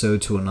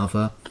episode to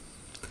another.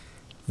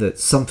 That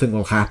something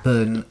will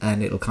happen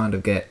and it'll kind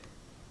of get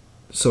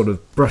sort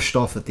of brushed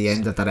off at the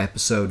end of that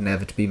episode,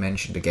 never to be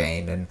mentioned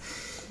again. And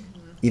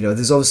you know,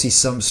 there's obviously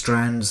some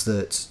strands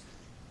that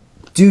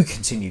do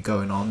continue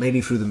going on, maybe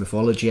through the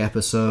mythology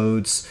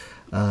episodes.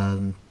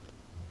 Piper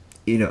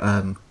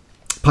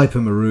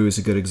Maru is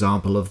a good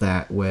example of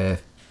that, where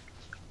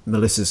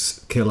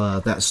Melissa's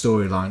killer, that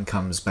storyline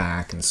comes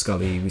back, and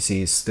Scully, we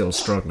see, is still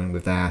struggling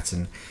with that,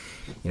 and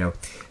you know,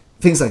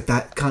 things like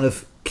that kind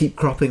of keep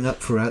cropping up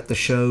throughout the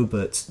show,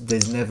 but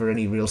there's never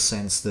any real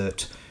sense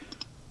that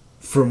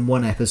from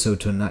one episode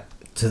to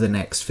the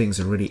next, things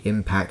are really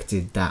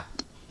impacted that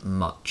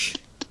much.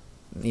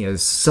 You know,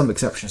 there's some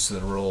exceptions to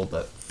the rule,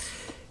 but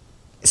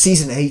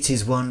season 8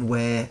 is one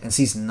where, and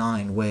season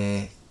 9,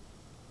 where,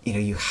 you know,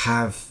 you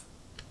have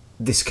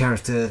this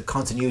character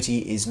continuity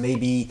is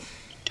maybe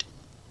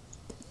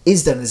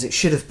is done as it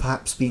should have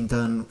perhaps been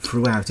done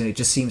throughout, and it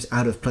just seems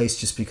out of place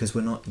just because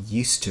we're not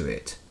used to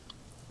it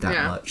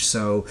that much.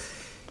 So,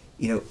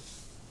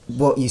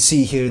 what you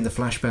see here in the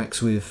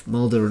flashbacks with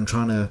Mulder and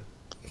trying to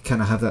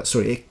kind of have that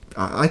story,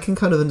 I can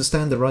kind of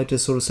understand the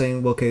writers sort of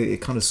saying, well, okay, it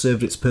kind of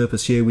served its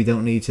purpose here, we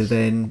don't need to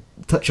then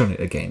touch on it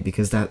again,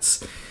 because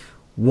that's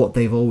what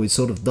they've always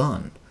sort of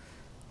done.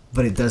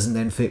 But it doesn't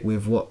then fit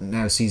with what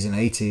now season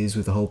 8 is,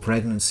 with the whole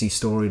pregnancy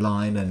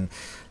storyline and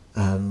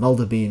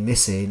Mulder being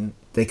missing.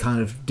 They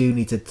kind of do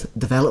need to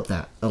develop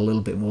that a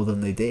little bit more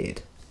than they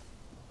did.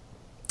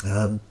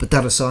 But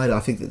that aside, I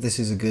think that this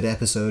is a good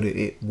episode.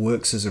 It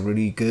works as a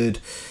really good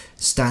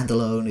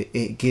standalone.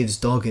 It gives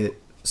Doggett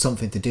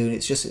something to do, and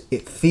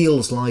it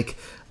feels like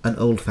an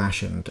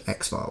old-fashioned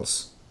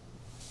X-Files.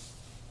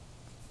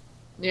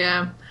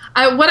 Yeah.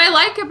 What I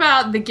like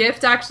about The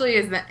Gift, actually,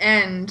 is the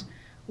end,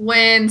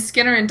 when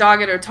Skinner and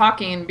Doggett are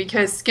talking,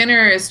 because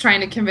Skinner is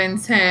trying to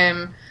convince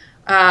him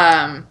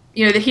that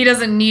he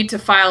doesn't need to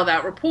file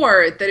that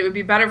report, that it would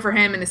be better for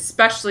him and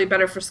especially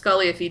better for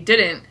Scully if he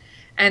didn't.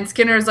 And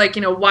Skinner's like,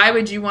 why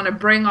would you want to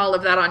bring all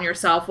of that on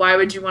yourself? Why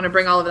would you want to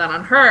bring all of that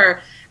on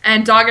her?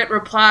 And Doggett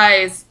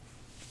replies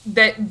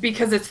that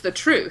because it's the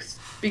truth,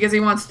 because he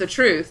wants the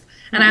truth.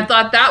 And I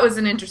thought that was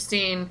an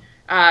interesting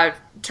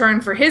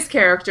turn for his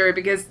character,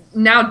 because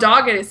now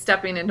Doggett is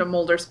stepping into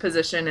Mulder's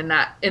position in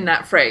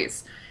that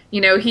phrase.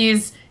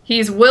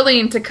 He's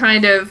willing to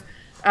kind of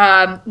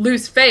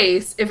lose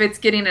face if it's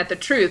getting at the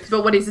truth,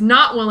 but what he's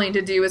not willing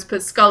to do is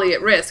put Scully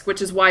at risk,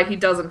 which is why he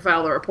doesn't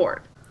file the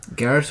report.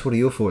 Gareth, what are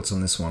your thoughts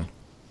on this one?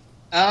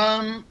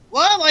 Well,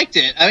 I liked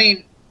it. I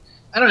mean,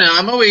 I don't know.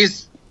 I'm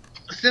always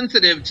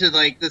sensitive to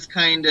like this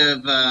kind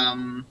of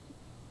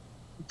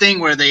thing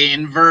where they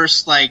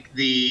inverse like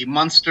the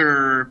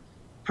monster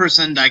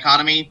person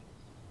dichotomy.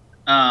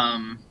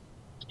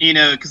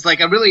 Because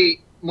like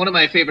one of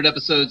my favorite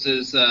episodes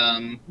is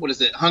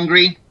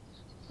Hungry?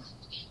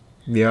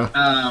 Yeah.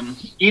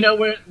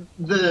 Where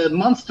the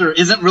monster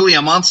isn't really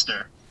a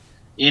monster.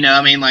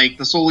 Like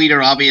the Soul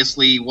Eater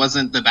obviously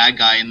wasn't the bad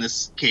guy in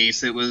this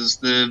case. It was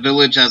the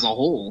village as a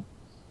whole.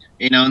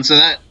 And so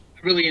that I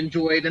really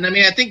enjoyed. And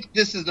I think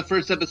this is the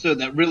first episode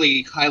that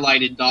really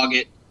highlighted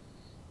Doggett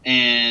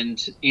and,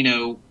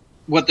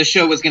 what the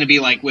show was going to be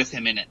like with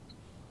him in it.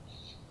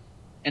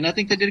 And I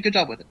think they did a good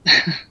job with it.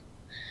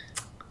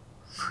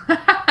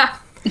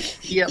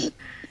 Yep.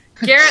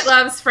 Garrett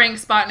loves Frank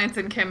Spotnitz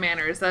and Kim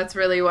Manners. That's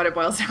really what it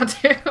boils down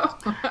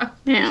to.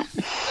 Yeah.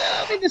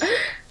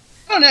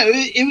 I don't know.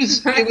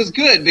 It was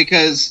good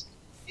because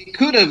it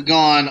could have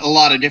gone a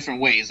lot of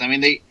different ways.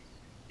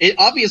 It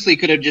obviously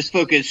could have just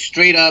focused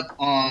straight up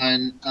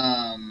on,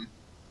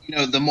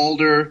 the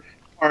Mulder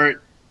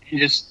part and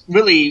just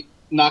really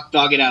knocked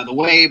Doggett out of the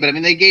way. But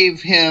they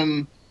gave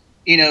him,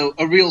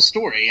 a real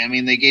story.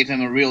 They gave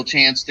him a real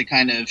chance to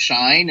kind of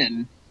shine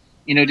and,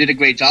 did a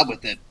great job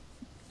with it.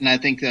 And I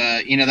think,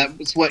 that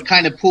was what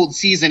kind of pulled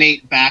season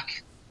 8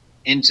 back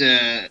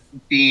into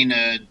being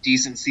a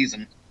decent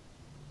season.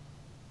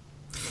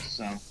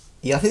 So,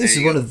 yeah, I think this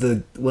is one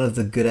of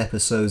the good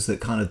episodes that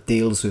kind of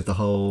deals with the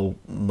whole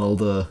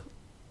Mulder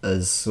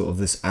as sort of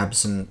this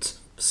absent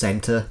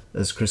center,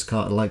 as Chris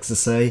Carter likes to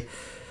say.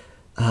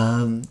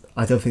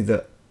 I don't think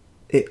that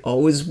it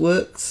always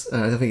works.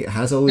 I don't think it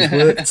has always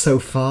worked so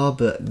far,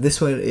 but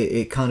this one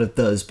it kind of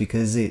does,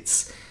 because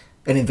it's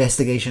an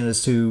investigation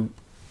as to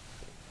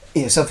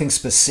something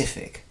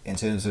specific in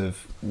terms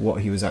of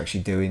what he was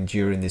actually doing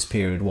during this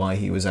period, why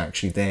he was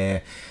actually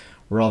there,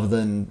 rather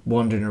than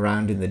wandering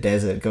around in the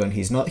desert going,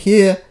 he's not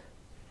here.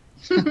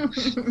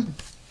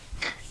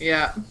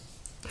 Yeah.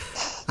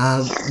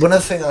 One other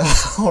thing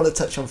I want to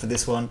touch on for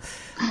this one,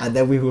 and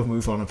then we will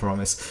move on, I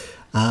promise.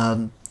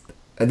 And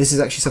this is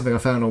actually something I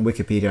found on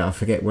Wikipedia. I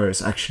forget where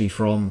it's actually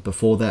from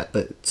before that,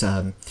 but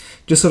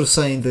just sort of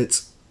saying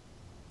that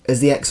as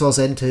the X-Files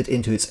entered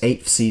into its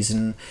 8th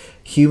season,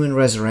 human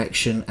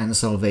resurrection and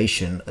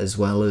salvation, as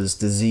well as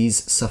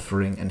disease,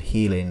 suffering, and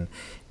healing,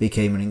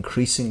 became an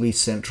increasingly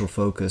central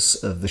focus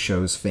of the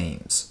show's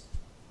themes.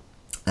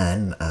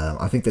 And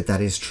I think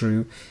that is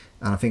true,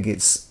 and I think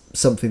it's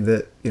something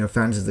that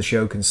fans of the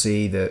show can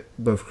see that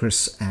both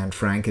Chris and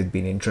Frank had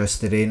been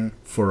interested in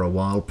for a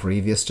while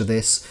previous to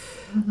this.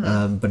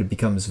 Mm-hmm. But it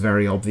becomes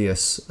very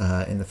obvious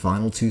in the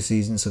final 2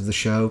 seasons of the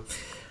show.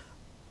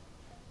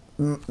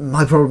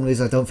 My problem is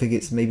I don't think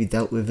it's maybe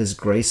dealt with as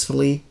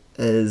gracefully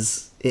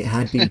as it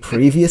had been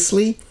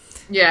previously.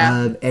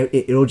 Yeah.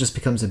 It all just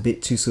becomes a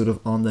bit too sort of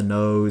on the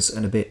nose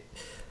and a bit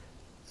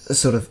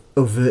sort of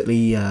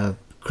overtly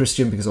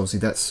Christian, because obviously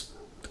that's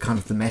kind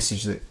of the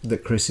message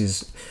that Chris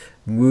is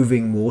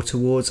moving more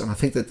towards. And I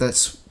think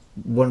that's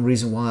one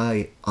reason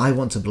why I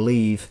want to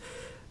believe,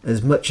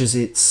 as much as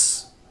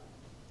it's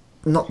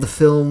not the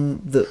film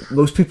that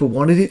most people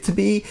wanted it to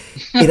be,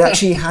 it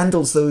actually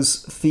handles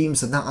those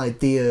themes and that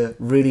idea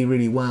really,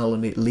 really well,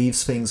 and it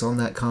leaves things on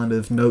that kind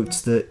of note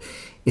that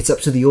it's up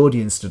to the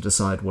audience to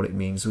decide what it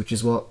means, which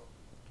is what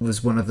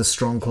was one of the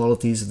strong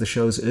qualities of the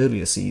show's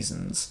earlier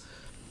seasons.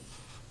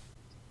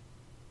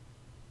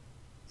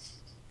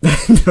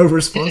 No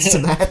response to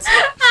that.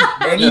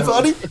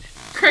 Anybody?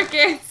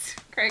 Crickets.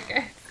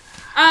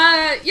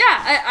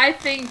 I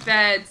think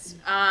that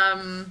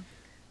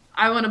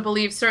I Want to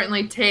Believe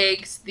certainly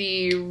takes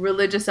the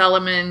religious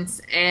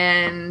elements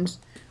and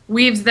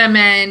weaves them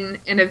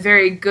in a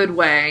very good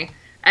way,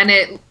 and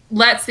it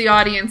lets the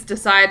audience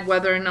decide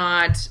whether or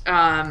not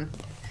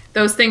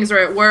those things are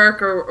at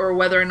work or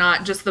whether or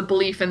not just the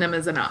belief in them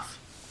is enough.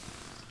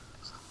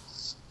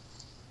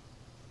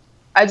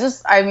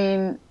 I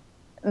mean,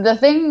 the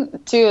thing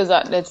too is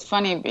that it's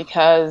funny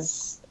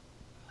because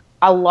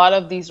a lot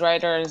of these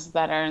writers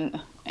that are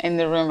in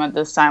the room at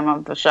this time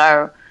of the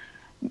show,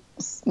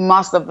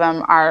 most of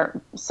them are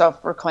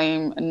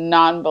self-proclaimed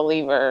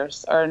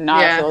non-believers or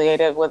not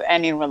affiliated with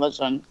any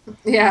religion.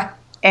 Yeah.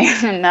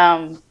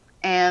 And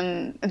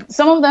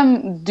some of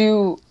them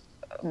do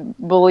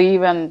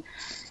believe in,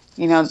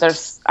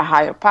 there's a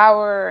higher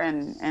power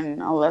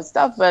and all that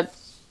stuff, but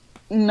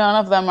none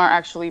of them are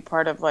actually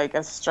part of like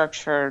a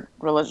structured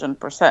religion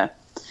per se.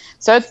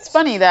 So it's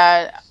funny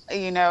that,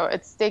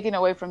 it's taken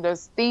away from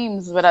those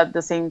themes, but at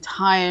the same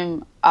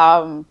time,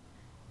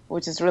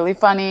 which is really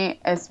funny,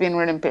 it's been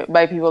written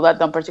by people that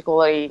don't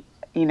particularly,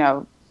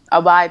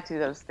 abide to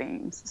those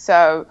themes.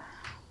 So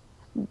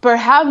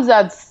perhaps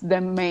that's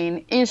the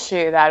main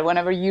issue, that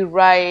whenever you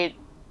write,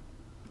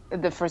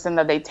 the first thing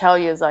that they tell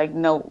you is like,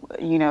 no,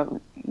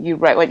 you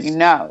write what you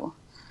know.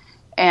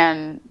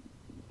 And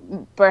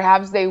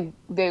perhaps they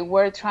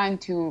were trying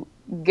to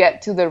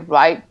get to the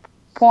right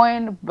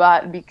point,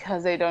 but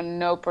because they don't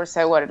know per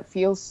se what it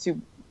feels to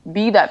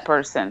be that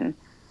person,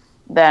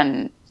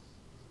 then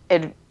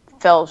it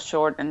fell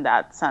short in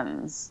that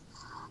sense.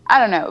 I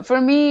don't know.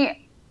 For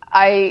me,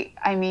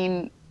 I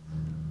mean,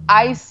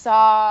 I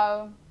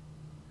saw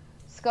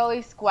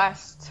Scully's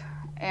quest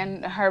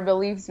and her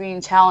beliefs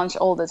being challenged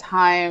all the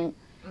time,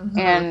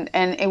 and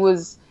it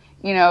was,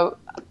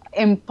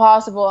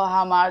 impossible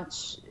how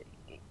much,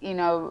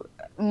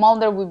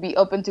 Mulder would be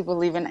open to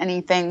believe in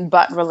anything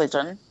but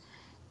religion.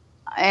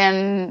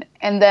 And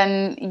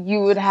then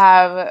you would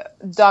have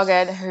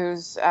Doggett,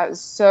 who's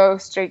so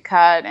straight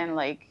cut and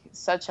like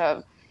such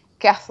a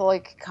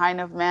Catholic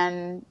kind of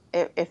man,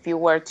 if you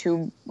were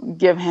to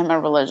give him a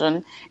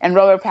religion. And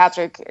Robert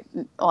Patrick,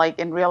 like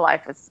in real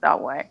life, it's that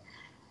way.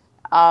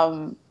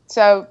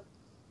 So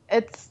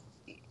it's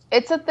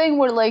a thing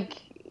where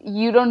like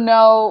you don't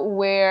know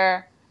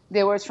where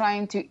they were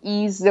trying to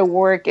ease the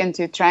work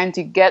into trying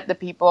to get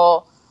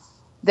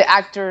the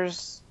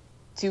actors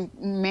to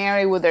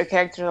marry with their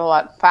characters a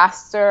lot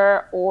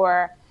faster,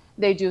 or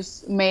they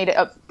just made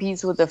a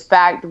peace with the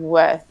fact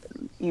with,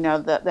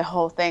 the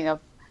whole thing of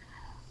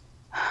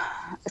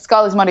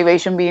Scully's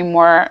motivation being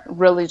more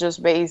religious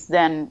based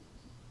than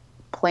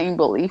plain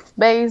belief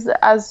based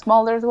as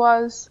Mulder's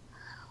was.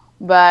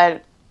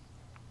 But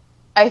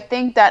I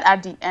think that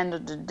at the end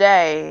of the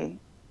day,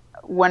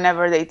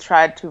 whenever they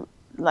tried to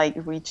like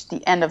reach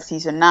the end of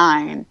season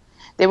 9,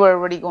 they were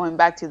already going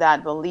back to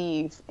that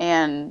belief,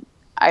 and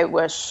I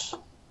wish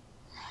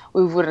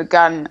we would have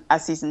gotten a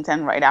season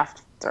 10 right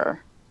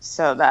after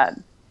so that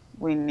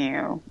we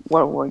knew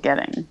what we're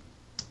getting.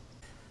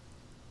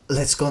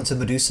 Let's go on to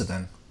Medusa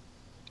then.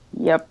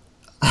 Yep.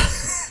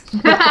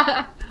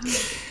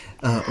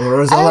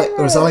 Or as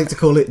I like to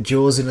call it,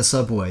 Jaws in a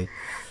subway.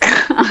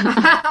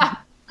 I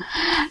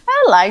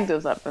like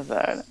this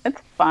episode. It's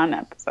a fun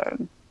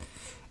episode.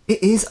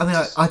 It is. I mean,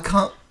 I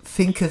can't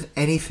think of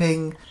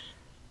anything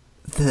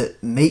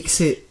that makes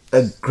it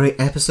a great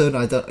episode.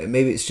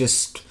 Maybe it's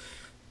just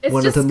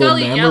one of the more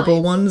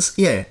memorable ones.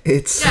 Yeah,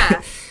 it's.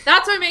 Yeah,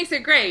 that's what makes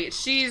it great.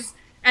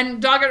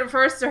 And Doggett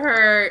refers to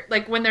her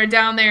like when they're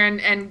down there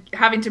and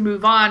having to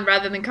move on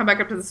rather than come back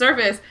up to the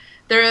surface.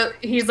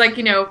 He's like,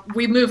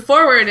 we move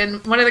forward,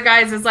 and one of the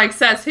guys is like,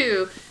 says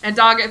who? And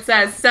Doggett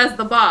says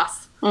the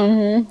boss.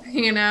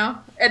 Mm-hmm.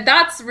 And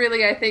that's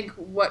really, I think,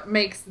 what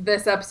makes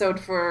this episode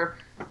for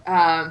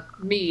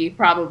me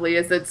probably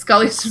is that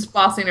Scully's just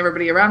bossing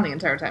everybody around the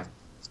entire time.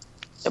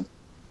 Yep.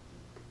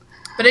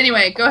 But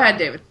anyway, go ahead,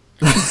 David.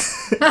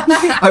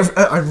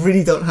 I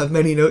really don't have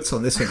many notes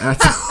on this one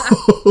at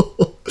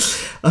all.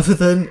 Other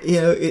than,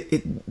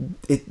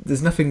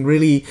 there's nothing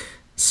really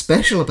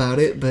special about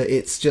it, but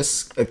it's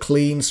just a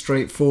clean,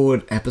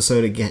 straightforward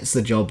episode. It gets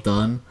the job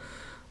done.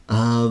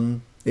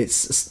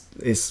 It's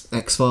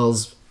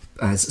X-Files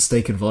as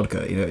steak and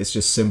vodka. It's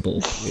just simple.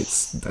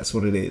 That's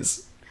what it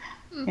is.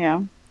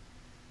 Yeah.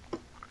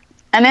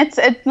 And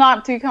it's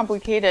not too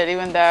complicated,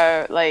 even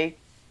though like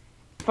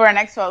for an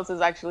X-Files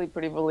is actually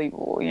pretty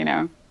believable.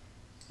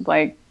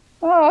 Like,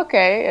 oh,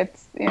 okay,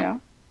 it's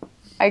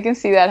I can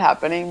see that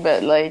happening,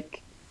 but like.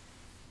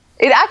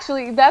 It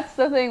actually, that's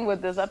the thing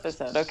with this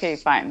episode. Okay,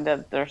 fine.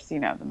 That there's, the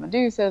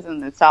Medusas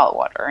and the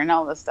saltwater and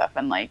all this stuff.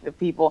 And, like, the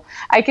people.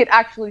 I could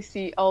actually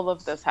see all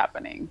of this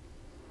happening.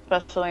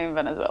 Especially in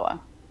Venezuela.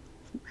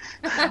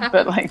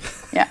 But, like,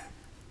 yeah.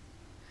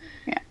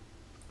 Yeah.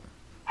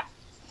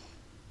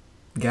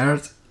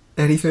 Garrett,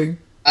 anything?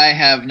 I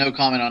have no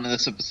comment on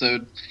this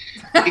episode.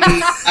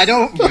 I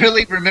don't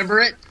really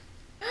remember it.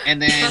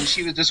 And then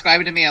she was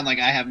describing to me, I'm like,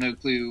 I have no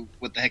clue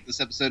what the heck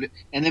this episode is.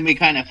 And then we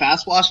kind of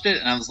fast-watched it,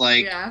 and I was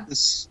like,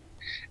 this...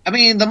 I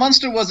mean, the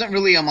monster wasn't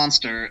really a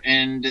monster,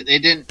 and it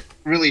didn't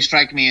really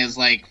strike me as,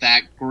 like,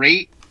 that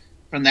great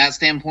from that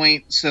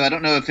standpoint, so I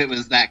don't know if it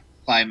was that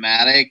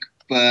climatic,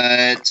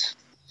 but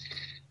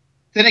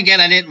then again,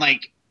 I didn't,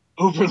 like,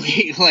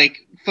 overly,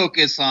 like,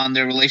 focus on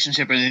their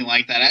relationship or anything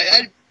like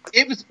that.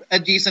 It was a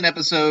decent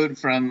episode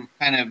from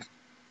kind of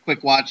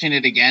quick watching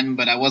it again,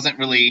 but I wasn't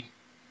really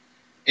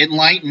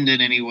enlightened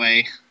in any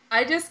way.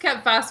 I just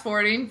kept fast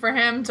forwarding for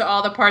him to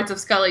all the parts of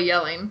Scully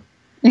yelling.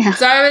 Yeah.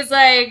 So I was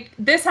like,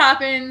 this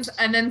happens,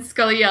 and then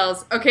Scully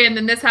yells. Okay, and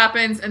then this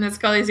happens, and then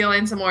Scully's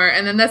yelling some more,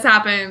 and then this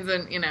happens,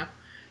 and, you know.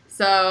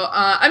 So,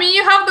 I mean,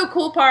 you have the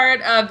cool part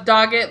of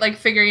Doggett, like,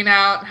 figuring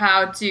out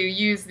how to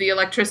use the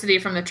electricity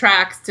from the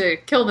tracks to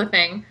kill the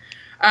thing,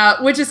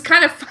 which is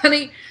kind of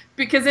funny,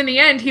 because in the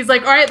end, he's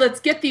like, all right, let's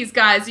get these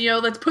guys, you know,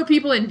 let's put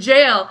people in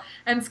jail,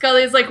 and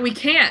Scully's like, we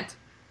can't.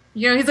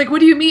 You know, he's like, what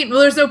do you mean? Well,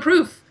 there's no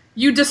proof.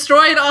 You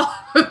destroyed all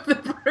of the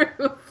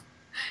proof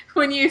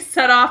when you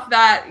set off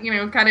that, you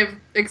know, kind of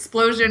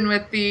explosion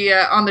with the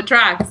on the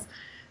tracks.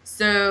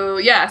 So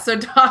yeah, so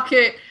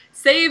Doggett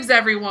saves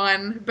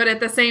everyone, but at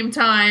the same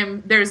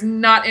time, there's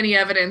not any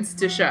evidence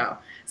to show.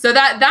 So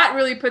that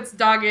really puts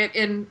Doggett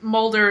in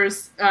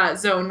Mulder's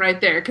zone right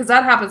there, because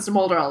that happens to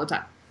Mulder all the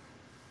time.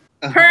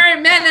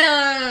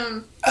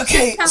 Permanum.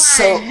 Okay,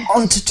 so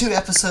on to 2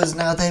 episodes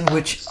now then,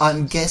 which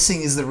I'm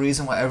guessing is the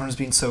reason why everyone's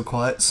been so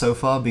quiet so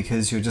far,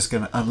 because you're just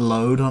going to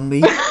unload on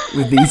me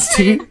with these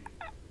 2.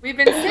 We've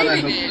been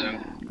saving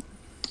it.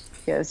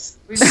 Yes.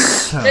 This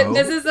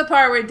is the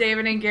part where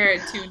David and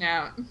Garrett tune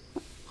out.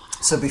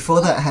 So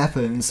before that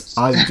happens,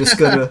 I'm just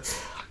gonna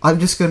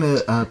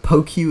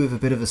poke you with a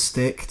bit of a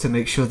stick to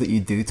make sure that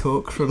you do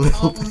talk for a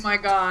little bit. Oh my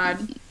god.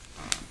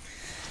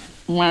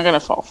 I'm not gonna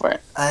fall for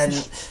it.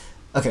 And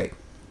okay,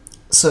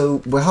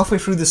 so we're halfway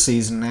through the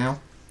season now,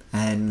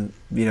 and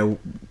you know,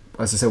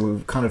 as I said,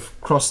 we've kind of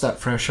crossed that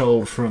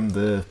threshold from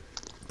the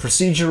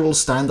procedural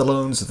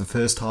standalones of the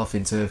first half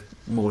into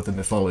more of the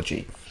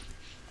mythology.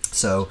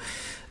 So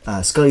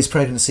Scully's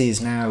pregnancy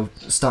is now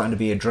starting to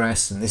be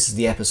addressed, and this is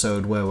the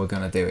episode where we're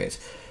going to do it.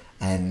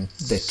 And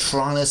they're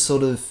trying to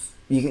sort of,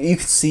 you can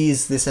see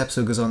as this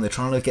episode goes on, they're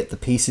trying to get the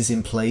pieces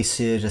in place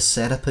here to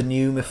set up a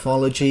new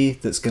mythology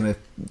that's going to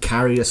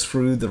carry us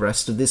through the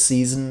rest of this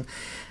season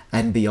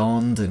and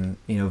beyond, and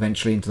you know,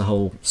 eventually into the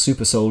whole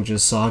Super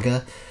Soldiers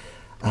saga.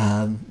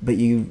 But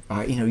you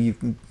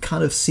can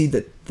kind of see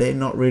that they're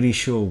not really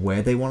sure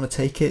where they want to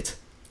take it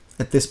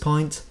at this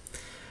point.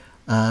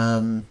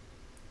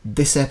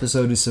 This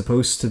episode is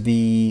supposed to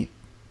be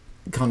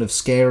kind of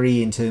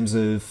scary in terms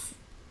of,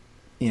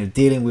 you know,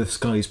 dealing with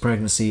Scully's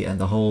pregnancy and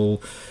the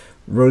whole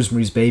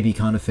Rosemary's Baby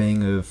kind of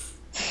thing of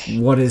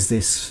what is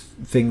this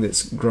thing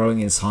that's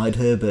growing inside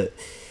her, but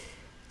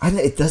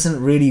it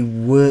doesn't really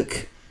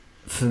work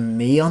for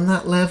me on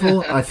that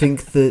level. I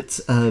think that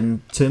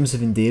Terms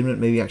of Endearment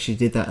maybe actually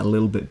did that a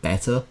little bit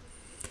better.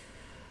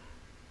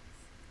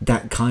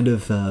 That kind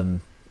of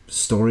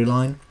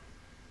storyline.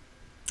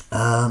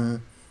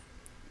 And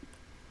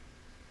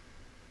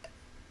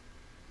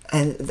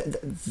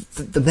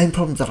the main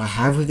problem that I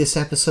have with this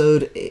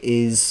episode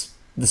is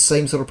the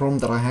same sort of problem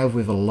that I have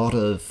with a lot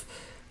of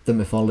the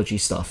mythology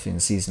stuff in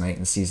Season 8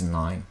 and Season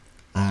 9.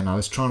 And I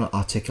was trying to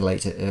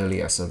articulate it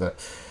earlier so that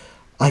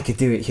I could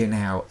do it here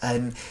now.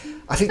 And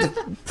I think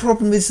the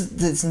problem is that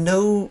there's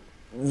no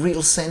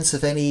real sense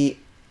of any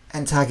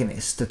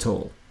antagonist at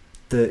all.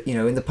 You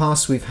know, in the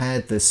past we've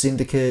had the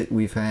Syndicate,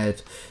 we've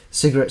had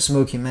Cigarette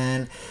Smoking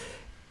Man.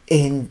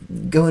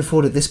 In going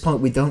forward at this point,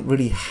 we don't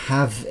really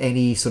have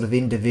any sort of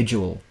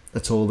individual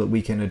at all that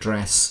we can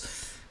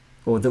address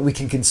or that we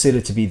can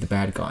consider to be the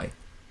bad guy.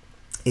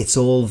 It's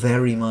all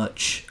very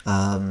much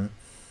in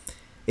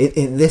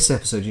this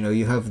episode, you know,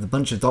 you have the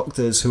bunch of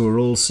doctors who are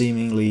all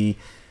seemingly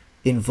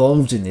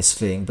involved in this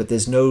thing, but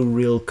there's no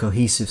real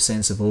cohesive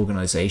sense of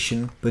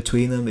organization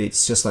between them.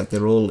 It's just like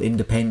they're all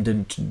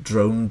independent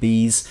drone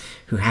bees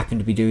who happen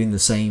to be doing the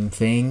same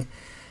thing,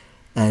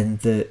 and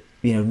that,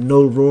 you know,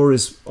 Noel Rohr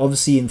is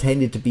obviously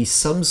intended to be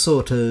some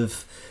sort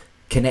of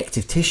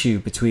connective tissue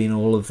between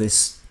all of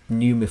this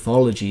new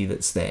mythology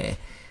that's there.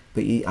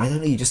 But I don't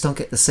know, you just don't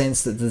get the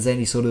sense that there's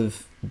any sort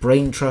of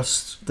brain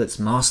trust that's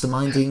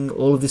masterminding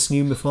all of this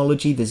new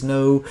mythology. There's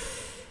no...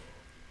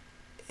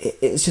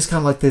 It's just kind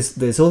of like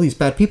there's all these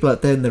bad people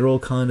out there, and they're all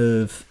kind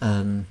of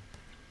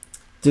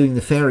doing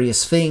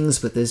nefarious things,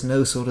 but there's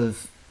no sort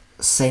of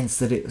sense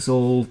that it's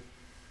all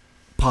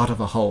part of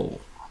a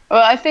whole.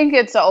 Well, I think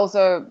it's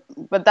also,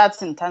 but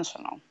that's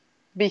intentional,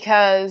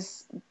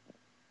 because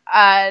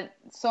at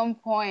some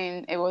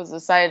point it was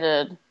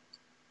decided,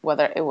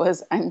 whether it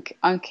was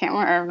on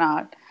camera or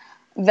not,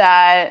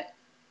 that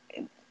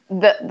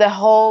the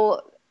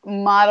whole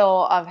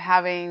model of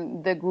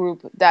having the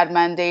group that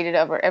mandated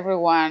over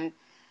everyone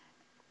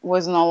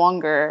was no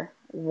longer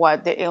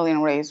what the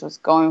alien race was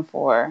going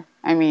for.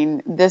 I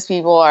mean, these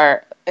people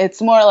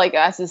it's more like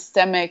a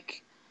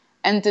systemic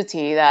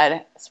entity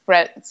that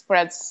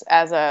spreads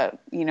as a,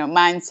 you know,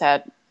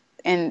 mindset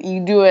and you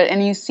do it,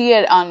 and you see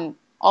it on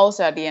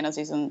also at the end of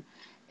season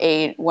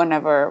 8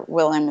 whenever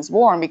Wilhelm is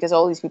born, because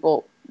all these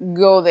people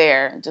go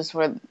there just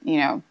for, you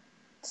know,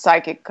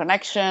 psychic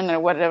connection or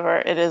whatever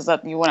it is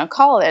that you want to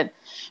call it.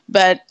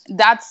 But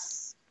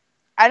that's,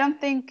 I don't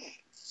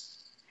think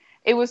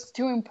it was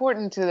too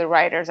important to the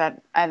writers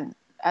at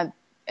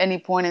any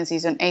point in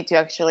season 8 to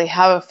actually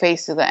have a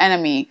face to the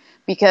enemy,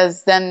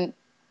 because then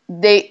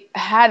they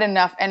had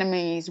enough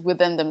enemies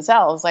within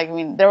themselves. Like, I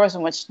mean, there was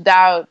so much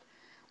doubt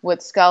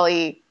with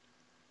Scully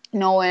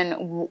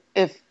knowing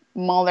if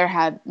Mulder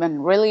had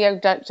been really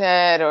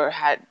abducted, or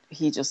had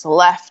he just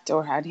left,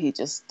 or had he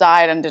just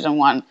died and didn't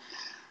want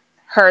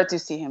her to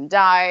see him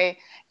die.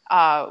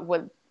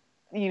 With,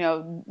 you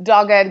know,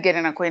 Doggett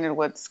getting acquainted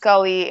with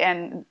Scully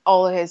and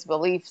all of his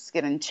beliefs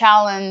getting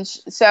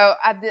challenged. So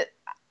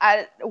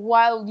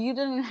while you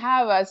didn't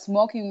have a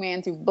smoking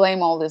man to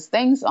blame all these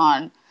things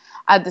on,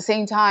 at the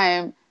same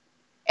time,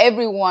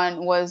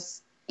 everyone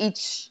was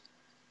each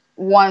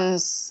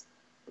one's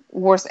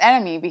worst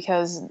enemy,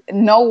 because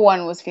no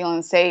one was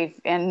feeling safe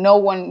and no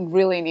one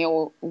really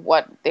knew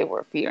what they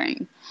were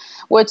fearing.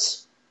 Which,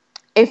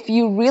 if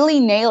you really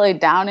nail it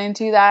down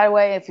into that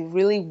way, if you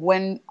really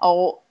went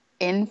all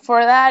in for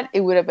that,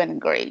 it would have been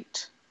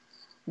great.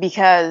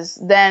 Because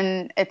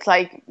then it's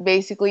like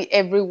basically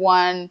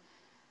everyone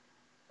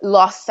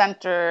lost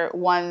center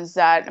once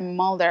that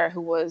Mulder,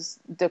 who was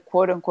the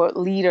quote-unquote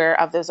leader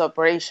of this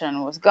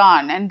operation, was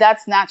gone. And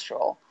that's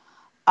natural,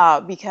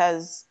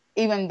 because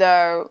even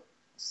though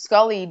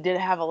Scully did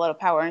have a lot of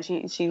power, and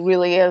she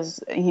really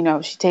is, you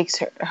know, she takes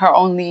her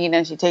own lead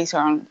and she takes her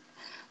own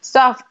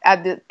stuff,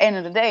 at the end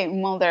of the day,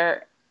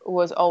 Mulder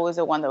was always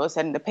the one that was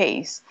setting the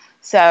pace.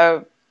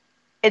 So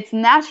it's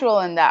natural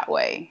in that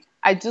way.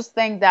 I just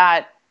think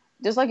that,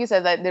 just like you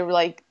said, that they were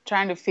like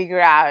trying to figure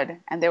out,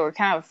 and they were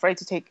kind of afraid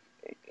to take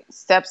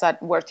steps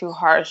that were too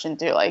harsh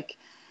into, like,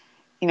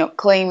 you know,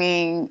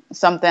 claiming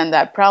something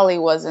that probably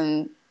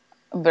wasn't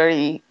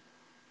very,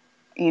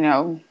 you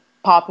know,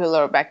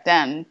 popular back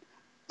then.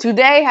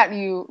 Today, had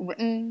you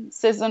written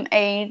season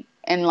 8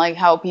 and like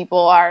how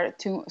people are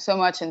so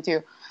much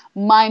into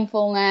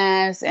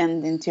mindfulness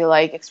and into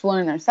like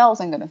exploring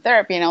themselves and going to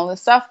therapy and all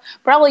this stuff,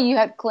 probably you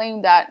had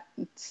claimed that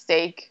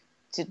stake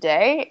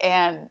today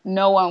and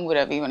no one would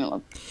have even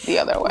looked the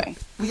other way.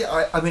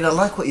 Yeah, I mean, I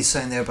like what you're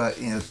saying there about,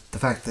 you know, the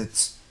fact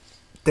that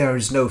there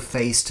is no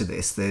face to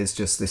this. There's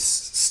just this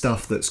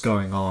stuff that's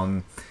going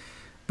on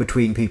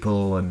between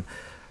people, and,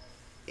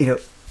 you know,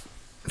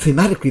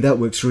 thematically that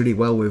works really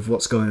well with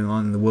what's going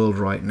on in the world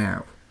right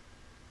now.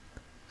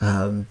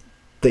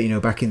 That, you know,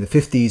 back in the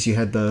 50s you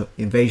had the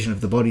invasion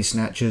of the body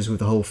snatchers with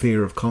the whole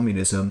fear of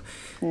communism.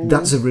 Mm-hmm.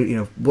 That's you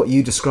know, what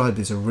you described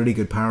is a really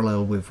good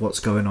parallel with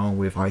what's going on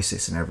with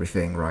ISIS and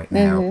everything right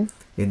now.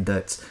 Mm-hmm. In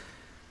that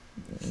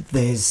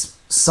there's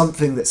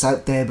something that's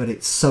out there, but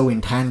it's so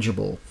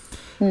intangible.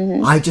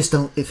 Mm-hmm. I just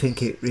don't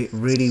think it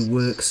really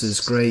works as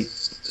great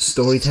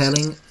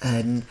storytelling,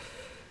 and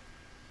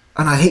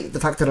I hate the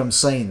fact that I'm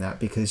saying that,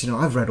 because, you know,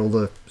 I've read all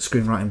the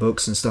screenwriting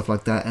books and stuff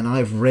like that, and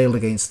I've railed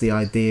against the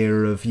idea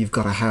of you've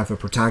got to have a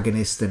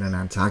protagonist and an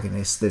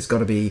antagonist. There's got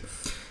to be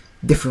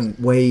different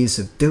ways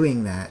of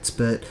doing that,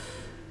 but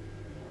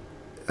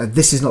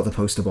this is not the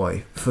poster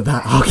boy for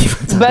that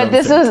argument.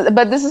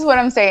 But this is what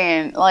I'm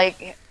saying.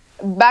 Like,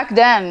 back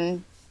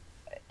then,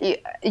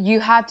 you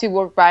had to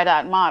work by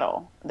that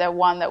model. The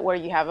one that where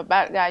you have a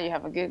bad guy, you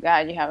have a good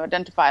guy, you have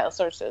identifiable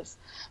sources.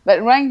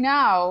 But right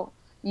now,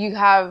 you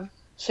have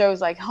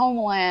shows like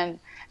Homeland,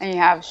 and you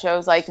have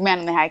shows like Man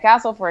in the High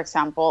Castle, for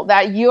example,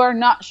 that you are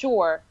not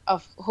sure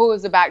of who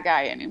is the bad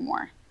guy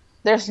anymore.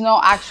 There's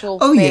no actual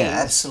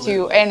face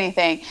to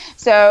anything.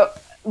 So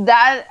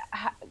that,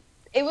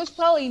 it was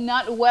probably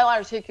not well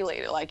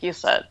articulated, like you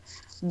said,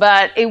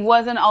 but it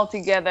wasn't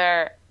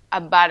altogether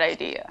a bad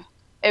idea.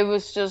 It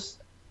was just,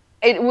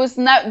 there was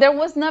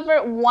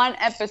never one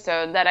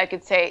episode that I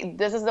could say,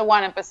 this is the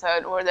one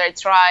episode where they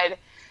tried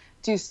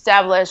to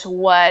establish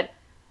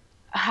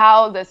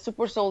how the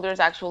super soldiers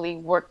actually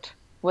worked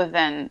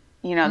within,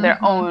 you know, their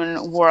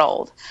own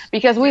world.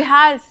 Because we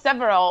had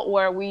several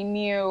where we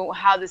knew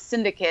how the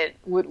syndicate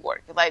would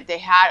work. Like, they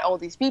had all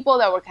these people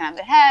that were kind of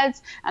the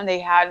heads, and they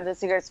had the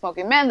cigarette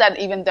smoking man that,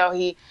 even though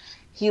he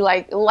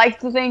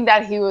liked to think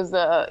that he was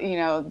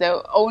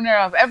the owner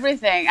of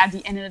everything, at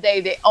the end of the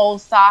day they all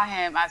saw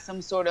him as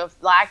some sort of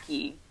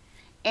lackey.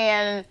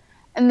 And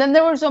then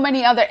there were so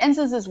many other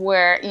instances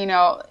where, you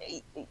know,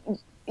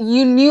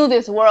 you knew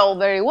this world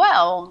very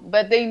well,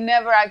 but they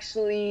never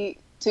actually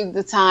took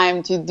the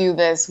time to do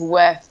this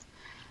with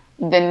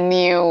the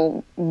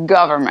new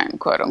government,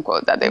 quote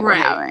unquote, that they were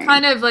having.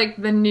 Kind of like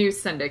the new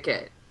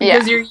syndicate.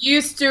 Because you're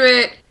used to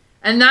it,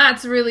 and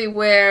that's really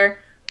where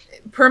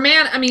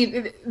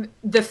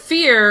the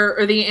fear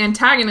or the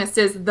antagonist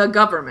is the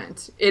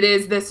government. It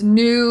is this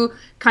new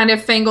kind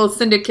of fangled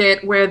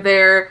syndicate where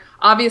they're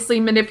obviously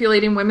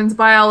manipulating women's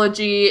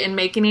biology and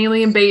making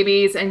alien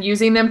babies and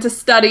using them to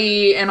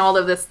study and all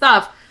of this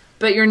stuff.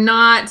 But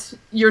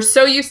you're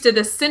so used to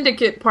the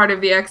syndicate part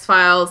of the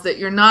X-Files that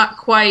you're not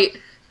quite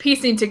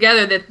piecing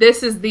together that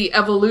this is the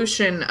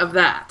evolution of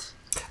that.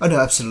 Oh no,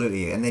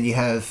 absolutely. And then you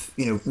have,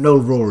 Noel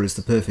Rohr is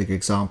the perfect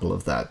example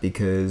of that,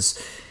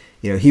 because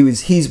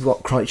he's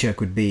what Krychek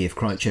would be if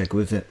Krychek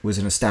was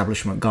an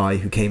establishment guy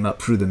who came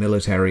up through the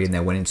military and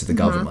then went into the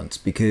government,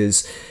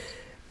 because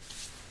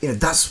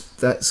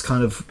that's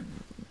kind of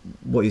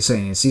what you're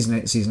saying in season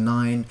 8, season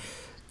 9.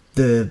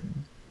 There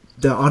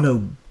are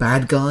no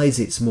bad guys.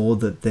 It's more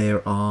that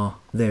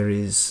there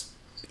is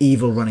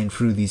evil running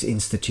through these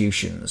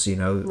institutions,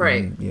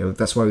 Right. And,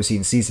 that's why we see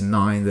in season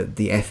 9 that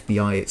the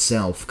FBI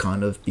itself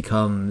kind of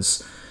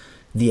becomes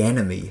the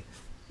enemy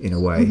in a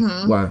way.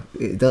 Well,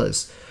 it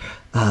does.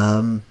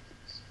 And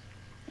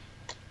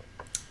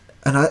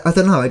I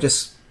don't know. I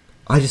just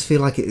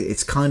feel like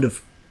it's kind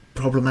of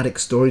problematic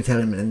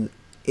storytelling, and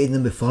in the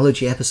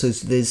mythology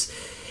episodes,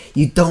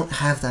 you don't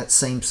have that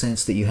same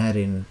sense that you had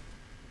in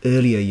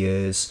earlier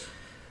years,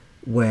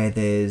 where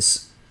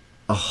there's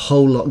a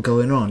whole lot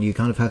going on. You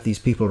kind of have these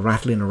people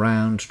rattling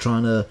around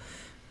trying to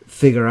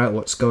figure out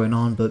what's going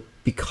on, but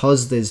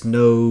because there's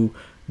no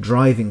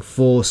driving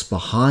force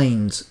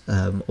behind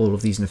all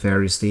of these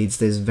nefarious deeds,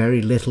 there's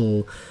very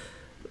little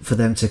for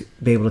them to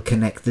be able to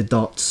connect the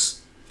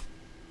dots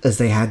as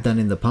they had done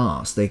in the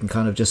past. They can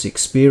kind of just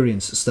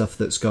experience stuff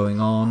that's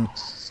going on.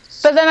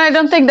 But then I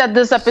don't think that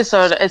this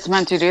episode is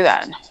meant to do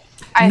that.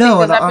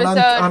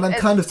 I'm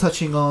kind of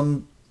touching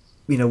on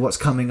what's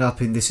coming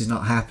up in This Is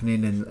Not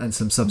Happening and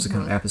some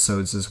subsequent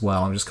episodes as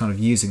well. I'm just kind of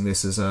using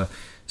this as a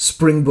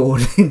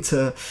springboard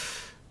into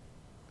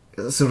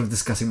sort of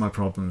discussing my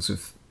problems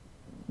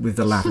with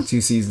the latter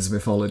 2 seasons of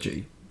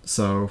mythology.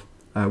 So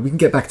we can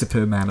get back to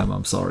Per Manum,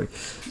 I'm sorry.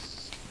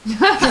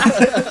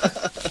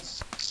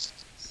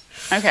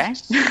 Okay.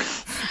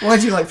 Why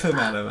do you like Per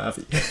Manum,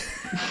 Avi?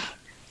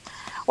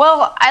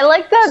 Well, I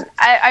like that.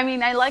 I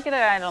mean, I like it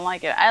and I don't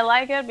like it. I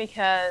like it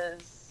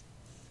because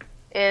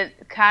it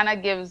kind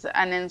of gives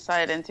an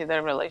insight into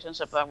their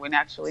relationship that we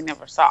actually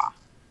never saw.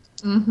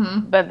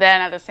 But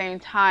then at the same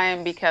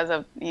time, because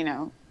of,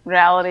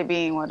 reality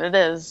being what it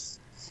is,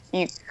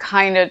 you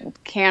kind of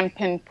can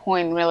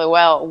pinpoint really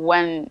well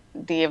when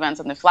the events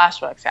in the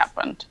flashbacks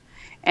happened.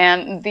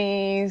 And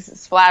these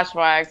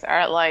flashbacks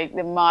are like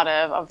the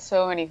motive of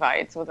so many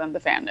fights within the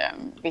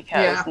fandom,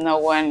 because no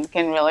one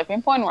can really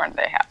pinpoint where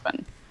they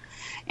happen.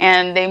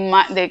 And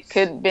they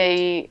could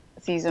be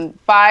season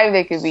 5,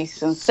 they could be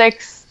season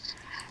 6,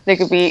 they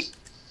could be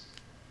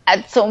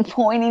at some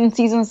point in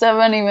season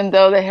 7, even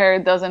though the hair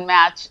doesn't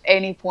match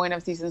any point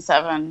of season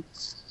 7.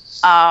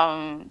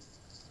 And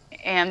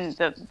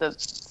the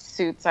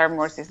suits are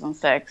more season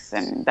 6,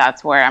 and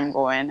that's where I'm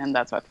going, and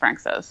that's what Frank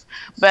says.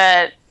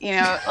 But,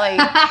 and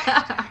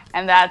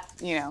that's,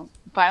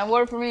 final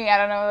word for me. I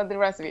don't know about the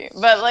rest of you.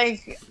 But,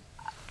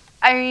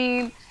 I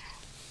mean,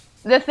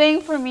 the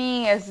thing for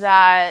me is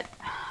that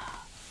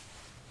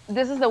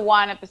this is the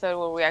one episode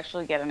where we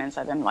actually get an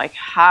insight in,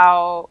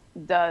 how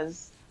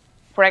does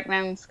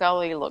pregnant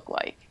Scully look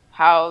like?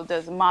 How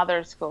does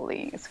mother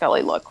Scully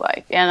look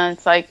like? And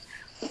it's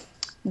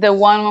the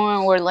one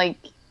moment where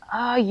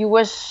you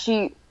wish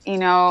she,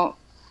 I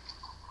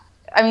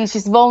mean,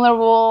 she's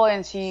vulnerable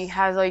and she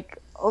has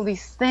all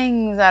these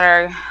things that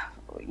are,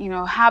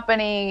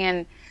 happening,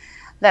 and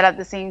that at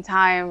the same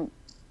time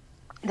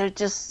they're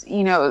just,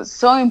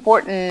 so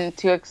important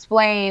to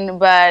explain.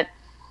 But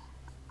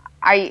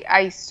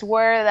I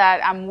swear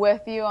that I'm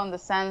with you on the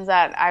sense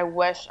that I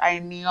wish I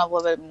knew a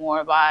little bit more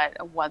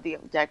about what the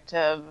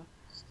objective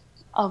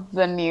of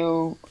the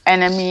new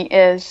enemy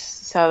is,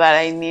 so that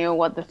I knew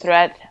what the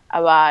threat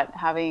about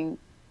having,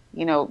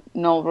 Noel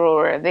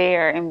Rohr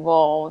there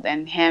involved,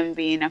 and him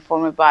being a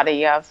former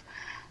buddy of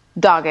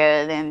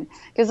Doggett, and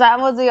because that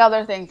was the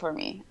other thing for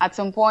me. At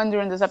some point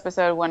during this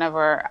episode,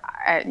 whenever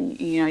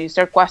you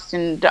start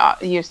questioning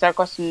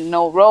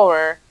Noel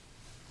Rohr,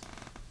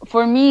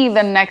 for me,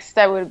 the next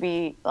step would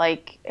be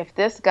if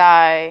this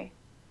guy,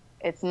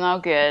 it's no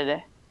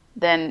good,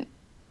 then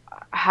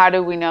how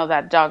do we know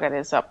that Doggett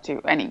is up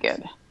to any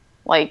good?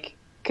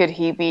 Could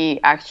he be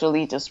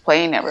actually just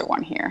playing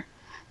everyone here?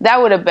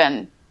 That would have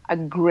been a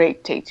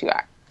great take to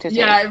take.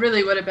 Yeah, it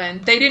really would have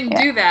been. They didn't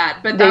do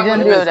that, but They that didn't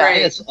would do have been that.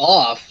 great. It's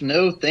off.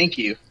 No, thank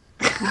you.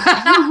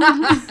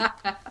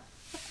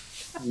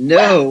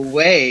 No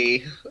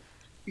way.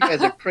 You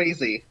guys are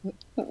crazy.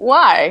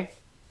 Why?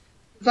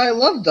 'Cause I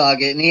love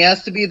Doggett, and he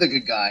has to be the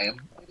good guy.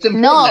 It's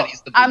important No, that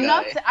he's the good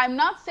guy. I'm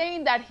not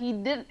saying that he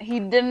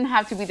didn't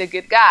have to be the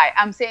good guy.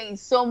 I'm saying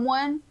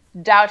someone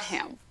doubt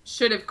him.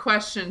 Should have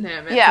questioned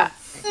him. at Yeah.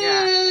 some point.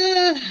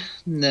 Yeah.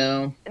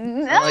 No.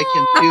 No, I like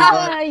him too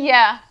much.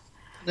 Yeah.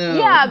 No.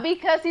 Yeah,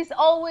 because he's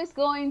always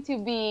going to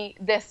be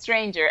the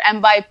stranger.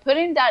 And by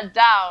putting that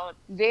doubt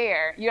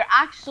there, you're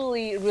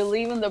actually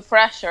relieving the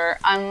pressure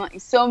on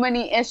so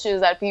many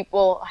issues that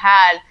people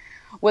had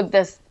with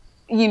this,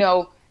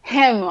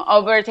 him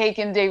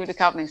overtaking David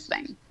Duchovny's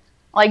thing.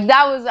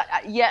 That was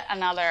yet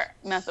another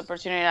missed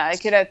opportunity that I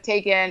could have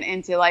taken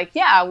into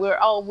we're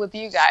all with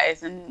you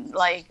guys, and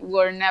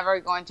we're never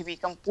going to be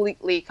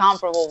completely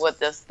comparable with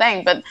this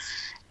thing. But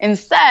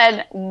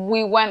Instead,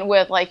 we went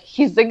with like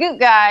he's the good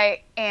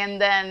guy,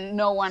 and then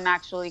no one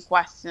actually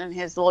questioned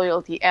his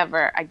loyalty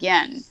ever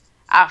again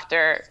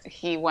after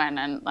he went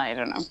and, I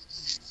don't know,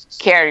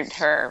 carried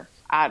her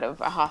out of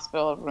a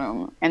hospital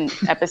room in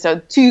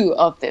episode 2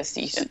 of this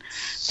season.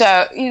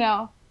 So,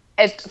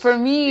 for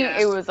me,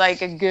 it was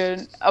like a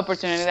good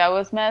opportunity that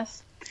was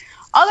missed.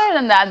 Other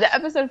than that, the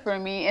episode for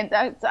me,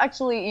 it's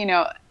actually,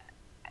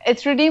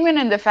 it's redeeming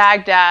in the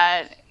fact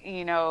that,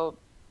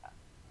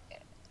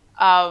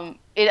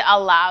 it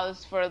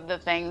allows for the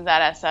things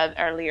that I said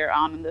earlier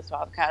on in this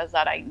podcast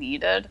that I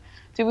needed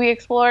to be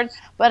explored.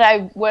 But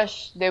I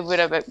wish they would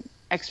have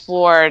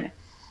explored,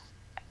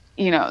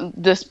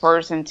 this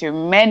person to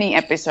many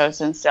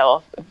episodes instead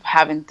of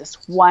having this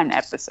one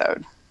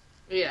episode.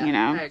 Yeah,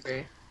 I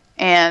agree.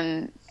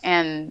 And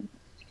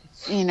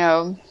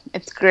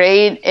it's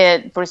great.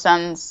 It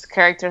presents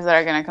characters that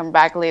are going to come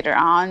back later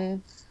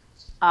on.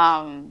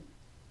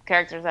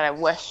 Characters that I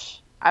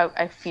wish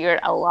I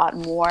feared a lot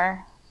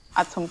more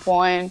at some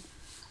point,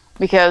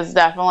 because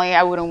definitely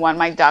I wouldn't want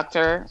my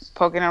doctor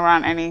poking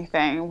around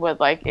anything with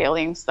like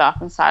alien stuff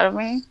inside of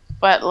me.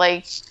 But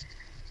like,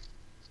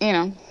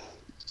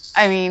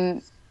 I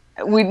mean,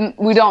 we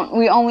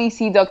only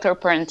see Dr.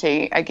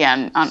 Parenti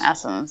again on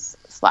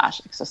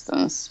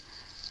Essence/Existence,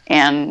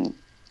 and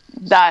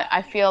that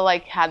I feel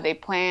like had they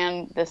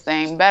planned this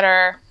thing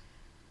better,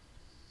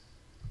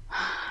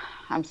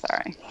 I'm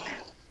sorry,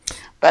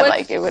 but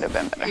like it would have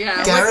been better.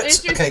 Yeah,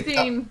 Garrett,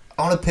 interesting.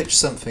 I want to pitch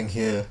something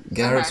here.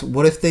 Garrett, Okay.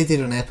 what if they did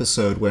an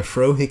episode where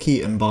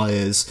Frohickey and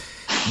Byers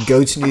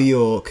go to New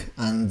York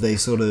and they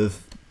sort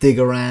of dig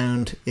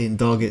around in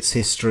Doggett's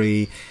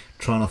history,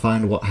 trying to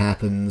find what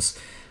happens,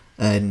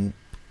 and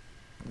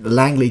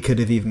Langley could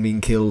have even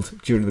been killed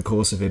during the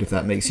course of it, if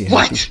that makes you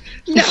happy. What?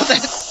 No,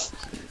 that's...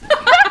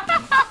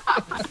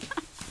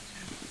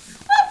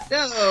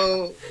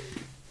 No.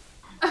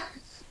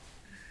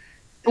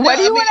 Why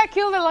do you I mean- want to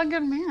kill the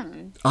Lungan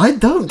Man? I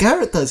don't.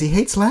 Garrett does. He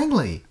hates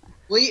Langley.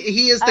 Well,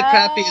 he is the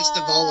crappiest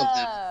of all of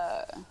them,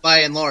 by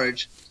and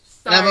large.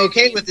 And I'm Sorry.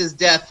 okay with his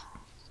death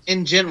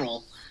in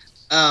general.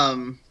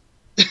 But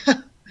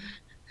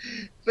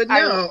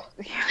no,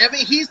 I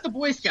mean, he's the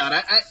Boy Scout.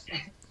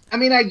 I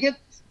mean, I get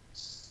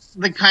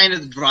the kind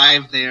of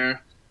drive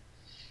there,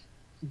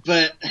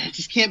 but it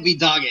just can't be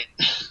Doggett.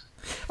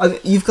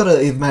 You've got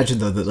to imagine,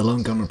 though, that the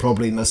Lone Gunman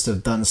probably must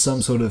have done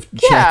some sort of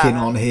check-in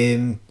on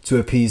him to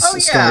appease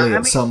Scully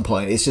at some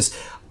point. It's just,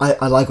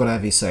 I like what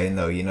Avi's saying,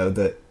 though,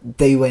 that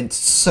they went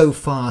so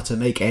far to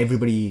make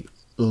everybody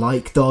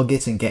like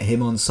Doggett and get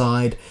him on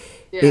side.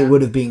 Yeah. It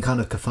would have been kind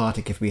of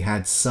cathartic if we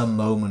had some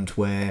moment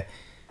where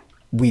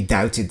we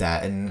doubted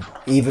that, and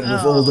even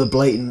with all the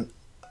blatant,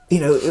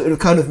 it would have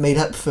kind of made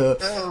up for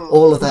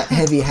all of that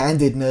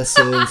heavy-handedness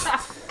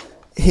of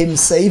him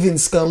saving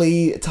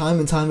Scully time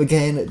and time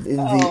again in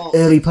the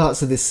early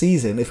parts of this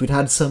season. If we'd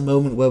had some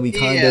moment where we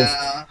kind of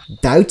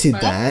doubted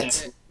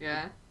that,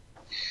 Yeah.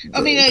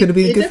 I mean, it could have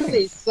been a good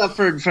definitely thing.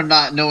 suffered from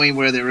not knowing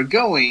where they were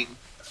going.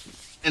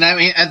 And I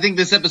mean, I think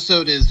this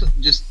episode is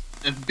just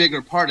a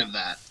bigger part of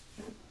that.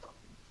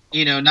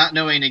 Not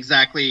knowing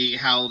exactly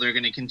how they're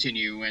going to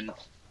continue. And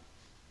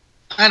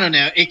I don't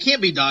know. It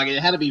can't be Doggett.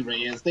 It had to be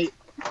Reyes.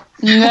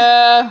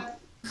 No.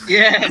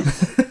 Yeah.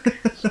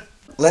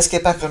 Let's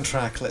get back on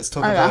track. Let's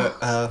talk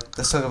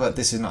about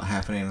This Is Not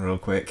Happening real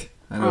quick.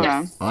 I know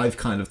Okay. I've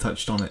kind of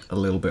touched on it a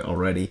little bit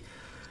already.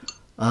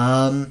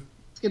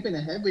 Skipping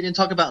ahead, we didn't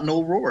talk about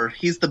Noel Rohr.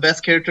 He's the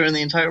best character in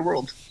the entire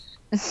world.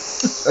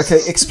 Okay,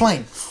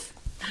 explain.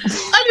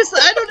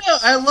 I don't know.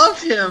 I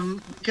love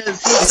him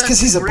because It's because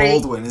he's a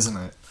Baldwin, isn't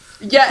it?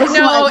 Yeah, Oh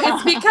no, my God.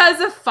 it's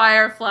because of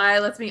Firefly,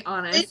 let's be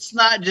honest. It's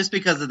not just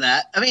because of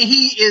that. I mean,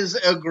 he is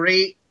a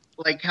great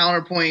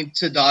counterpoint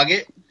to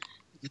Doggett.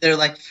 They're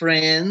like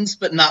friends,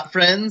 but not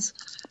friends.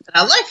 And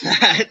I like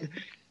that.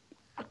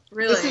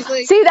 Really. This is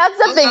like, See, that's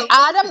the thing.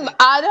 I love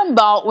Adam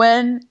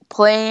Baldwin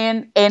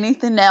playing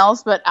anything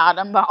else but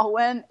Adam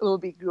Baldwin will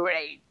be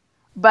great.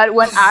 But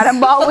when Adam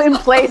Baldwin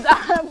plays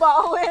Adam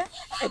Baldwin,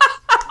 it's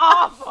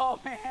awful,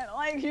 man.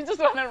 Like, you just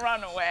want to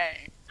run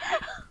away.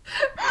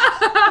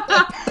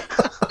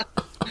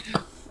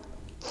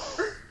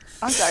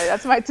 I'm sorry,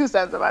 that's my 2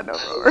 cents about No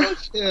Rover.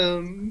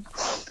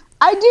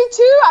 I do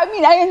too. I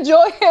mean, I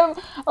enjoy him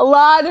a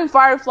lot in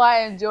Firefly.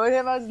 I enjoyed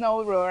him as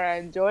Noel Rohr. I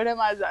enjoyed him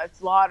as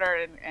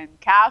Slaughter and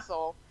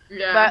Castle.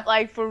 Yeah. But,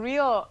 like, for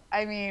real,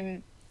 I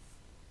mean,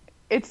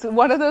 it's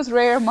one of those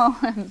rare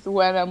moments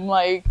when I'm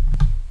like,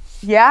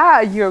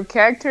 yeah, your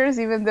characters,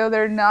 even though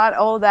they're not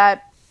all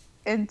that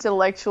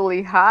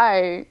intellectually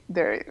high,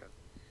 they're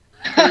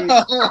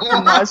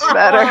much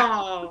better.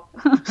 Oh.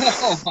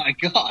 Oh my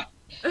god.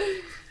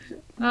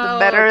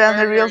 Better than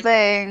the real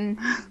thing.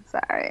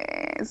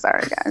 Sorry,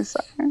 guys.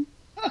 Sorry.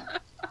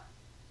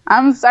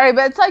 I'm sorry,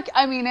 but it's like,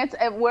 I mean,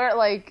 we're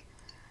like,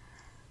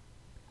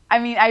 I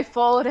mean, I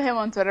followed him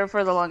on Twitter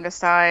for the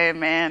longest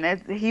time,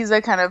 and he's the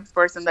kind of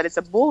person that is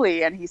a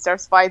bully, and he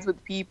starts fights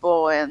with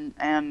people, and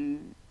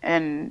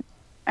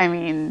I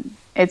mean,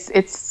 it's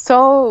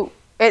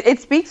it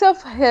speaks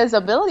of his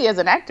ability as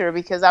an actor,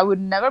 because I would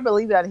never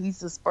believe that he's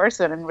this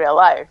person in real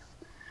life.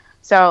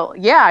 So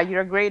yeah,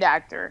 you're a great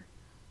actor,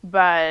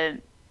 but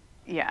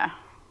yeah.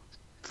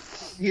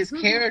 His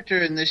character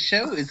in the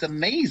show is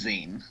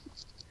amazing.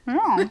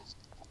 Yeah.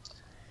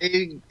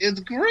 It's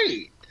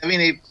great. I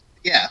mean,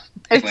 yeah.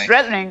 It's Anyway.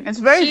 threatening. It's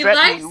very She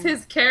threatening. likes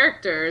his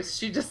characters.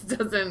 She just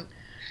doesn't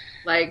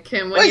like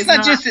him when Well, he's it's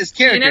not just his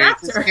being character; an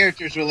it's his actor.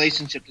 character's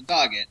relationship to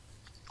Doggett.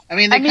 I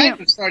mean, they kind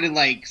of started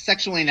like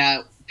sexualing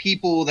out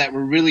people that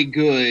were really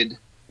good,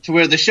 to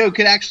where the show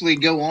could actually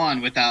go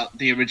on without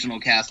the original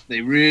cast.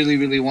 They really,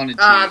 really wanted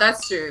to. Ah,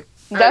 that's true.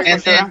 That's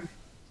and for sure. then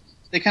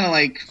they kind of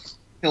like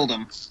killed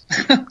him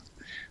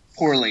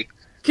poorly.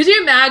 Could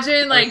you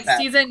imagine like that?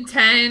 season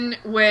 10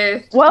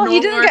 with Well,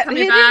 Nolan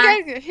coming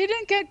back? he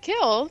didn't get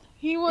killed.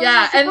 He was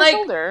Yeah, a super and, like,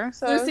 soldier.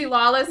 So. Lucy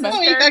Lawless. No,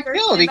 he got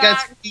killed.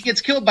 He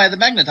gets killed by the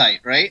magnetite,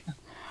 right?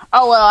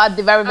 Oh well, at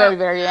the very, very, Oh,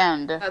 very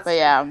end. that's But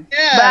yeah.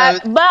 Yeah.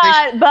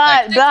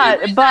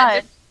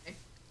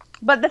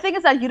 But the thing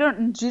is that you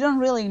don't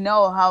really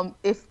know how,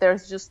 if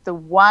there's just the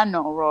one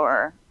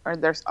Aurora or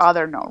there's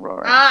other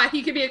Aurora. Ah,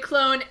 he could be a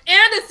clone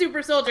and a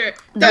super soldier.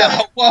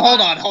 No, well,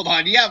 hold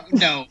on. Yeah,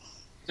 no.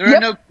 There are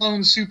Yep. no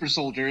clone super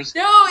soldiers.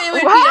 No, it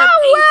would Wow, be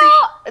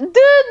amazing. well,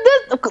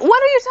 dude,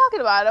 what are you talking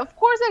about? Of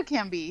course it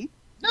can be.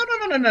 No.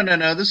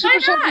 The super Why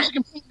not? soldiers are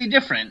completely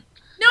different.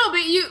 No,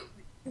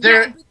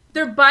 but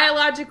they're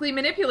biologically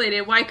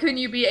manipulated. Why couldn't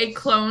you be a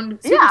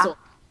cloned super Yeah. soldier?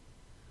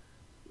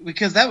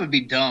 Because that would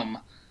be dumb.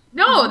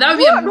 No, that would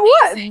be What?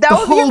 amazing. That The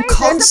would be whole amazing.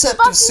 concept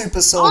of super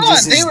Hold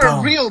soldiers on, they is were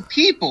dumb. real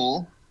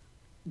people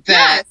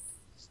that Yes,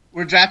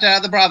 were drafted out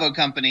of the Bravo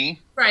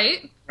company,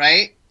 right.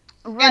 right?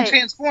 And Right,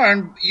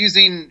 transformed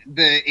using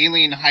the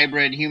alien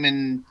hybrid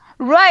human.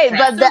 right,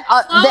 but So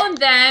clone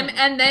them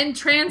and then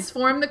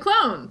transform the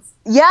clones.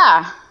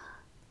 yeah.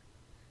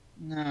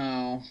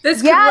 No.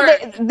 This could Yeah,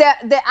 work.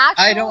 the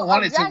actual. I don't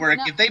want it to work.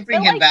 no, If they bring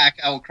but, him like, back,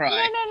 I'll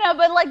cry. No,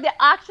 but like the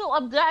actual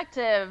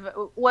objective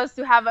was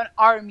to have an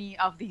army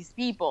of these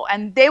people,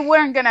 and they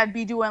weren't gonna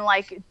be doing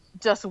like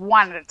just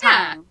one at a Yeah,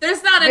 time.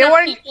 there's not They enough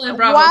weren't. people in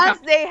Bravo. Once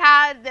Company. they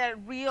had the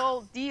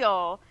real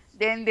deal,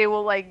 then they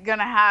were like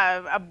gonna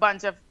have a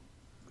bunch of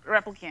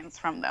replicants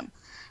from them.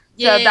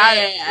 Yeah. So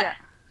that,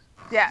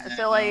 yeah.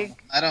 So No,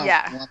 like, I don't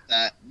yeah. want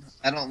that.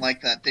 I don't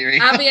like that theory.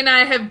 Abby and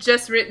I have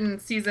just written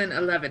season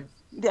 11.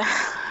 Yeah.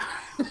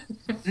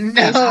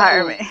 No.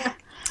 Hire me.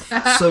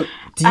 So,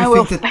 do I you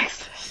will think that?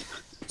 fix this.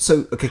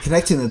 So, okay,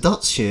 connecting the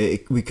dots here,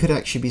 we could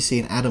actually be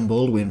seeing Adam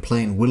Baldwin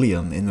playing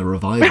William in the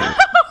revival.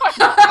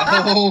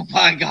 Oh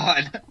my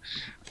god.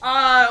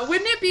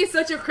 Wouldn't it be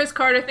such a Chris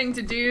Carter thing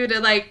to do to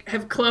like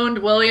have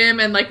cloned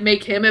William and like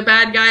make him a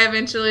bad guy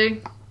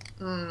eventually?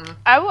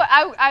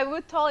 I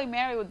would totally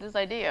marry with this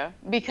idea,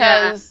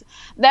 because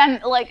then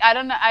like I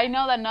don't know, I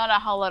know that not a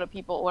whole lot of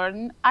people, or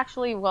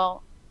actually,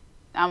 well,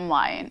 I'm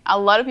lying, a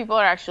lot of people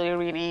are actually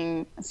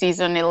reading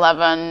season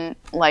 11,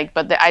 like,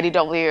 but the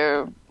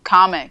IDW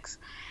comics,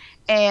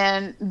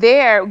 and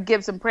there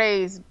Gibson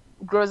Praise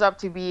grows up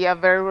to be a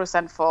very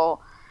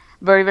resentful,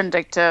 very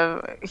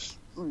vindictive,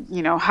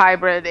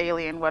 hybrid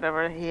alien,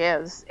 whatever he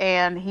is,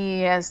 and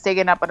he has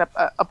taken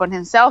upon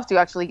himself to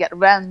actually get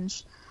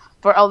revenge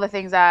for all the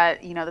things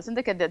that the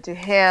Syndicate did to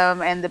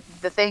him, and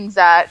the things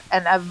that,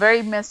 and a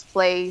very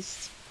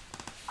misplaced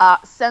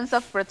sense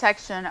of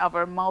protection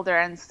over Mulder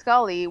and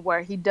Scully,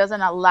 where he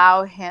doesn't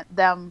allow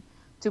them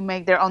to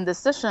make their own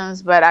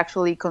decisions, but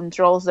actually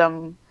controls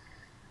them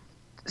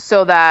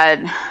so that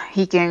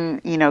he can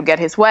get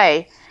his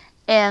way.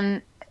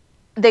 And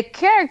the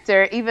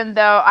character, even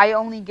though I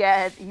only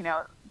get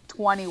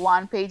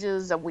 21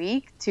 pages a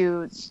week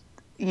to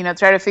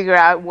try to figure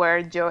out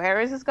where Joe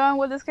Harris is going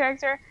with this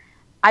character,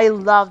 I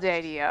love the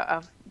idea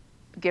of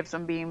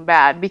Gibson being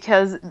bad,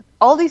 because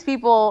all these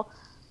people,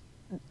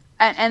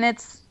 and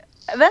it's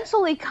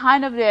eventually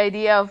kind of the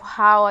idea of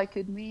how I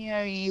could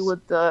marry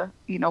with the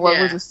what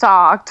we just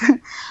talked,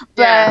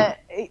 but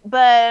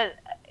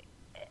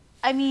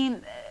I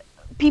mean,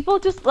 people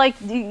just like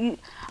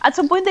at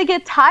some point they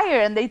get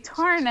tired and they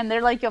turn and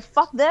they're like, "Yo,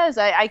 fuck this!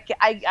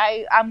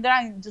 I'm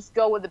gonna just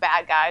go with the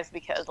bad guys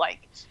because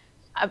like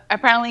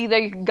apparently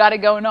they got it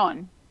going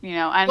on."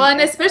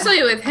 And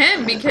especially with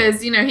him,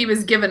 because he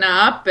was given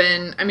up,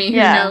 and I mean, who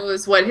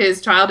knows what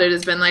his childhood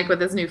has been like with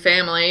his new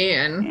family,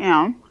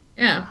 and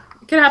it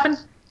could happen.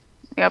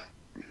 Yep.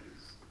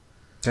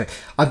 Okay,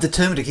 I'm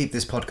determined to keep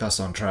this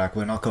podcast on track.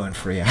 We're not going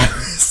 3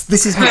 hours.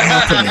 This is not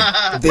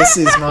happening. This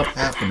is not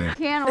happening.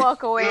 Can't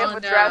walk away Oh, from no.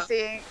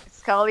 addressing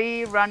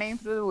Scully running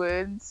through the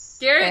woods.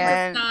 Garrett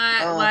and- does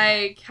not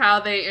like how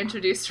they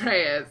introduced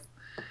Reyes.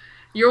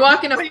 You're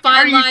walking a What are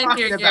fine you line talking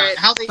here, about? Garrett.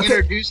 How they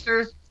introduced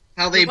her?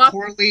 How they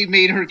poorly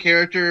made her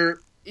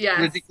character Yes.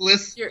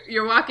 ridiculous?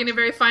 You're walking a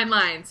very fine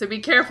line, so be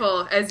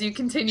careful as you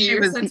continue She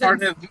your was sentence.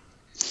 part of.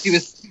 She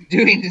was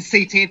doing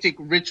satanic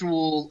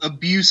ritual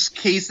abuse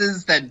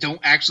cases that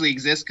don't actually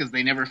exist because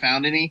they never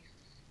found any.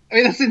 I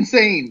mean, that's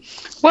insane.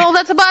 Well,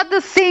 that's about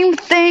the same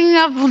thing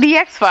of the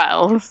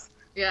X-Files.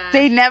 Yeah.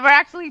 They never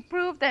actually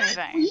proved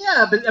anything.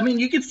 Yeah, but I mean,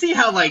 you can see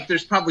how like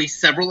there's probably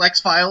several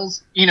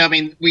X-Files. You know, I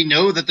mean, we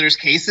know that there's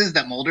cases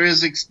that Mulder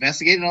is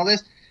investigating and all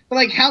this, but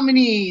like, how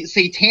many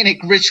satanic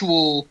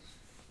ritual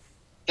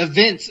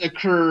events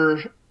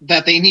occur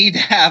that they need to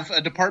have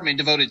a department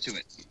devoted to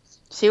it?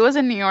 She was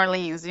in New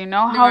Orleans. You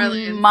know New how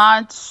Orleans.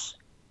 much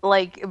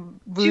like She was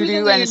voodoo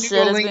only and in New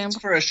shit is being. Orleans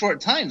for a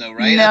short time, though,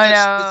 right? No, I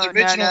thought she was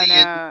no, originally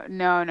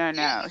in-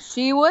 no.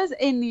 She was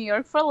in New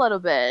York for a little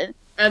bit,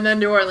 And then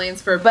New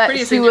Orleans for a but pretty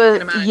she significant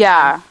was amount of time.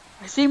 yeah.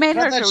 She made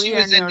I her thought career she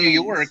was in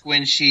New Orleans. York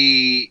when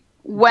she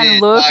When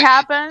did Luke Doggett,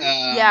 happened.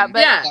 Yeah, but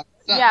Yeah. Dr.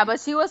 Sun. yeah, but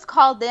she was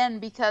called in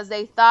because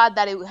they thought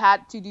that it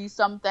had to do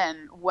something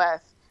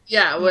with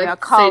Yeah, You with know,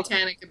 cult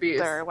satanic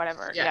abuse. or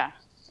whatever. Yeah.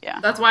 Yeah.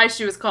 That's why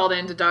she was called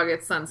in to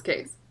Doggett's son's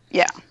case.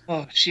 Yeah.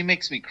 Oh, she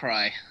makes me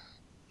cry.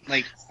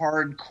 Like,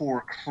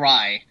 hardcore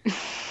cry.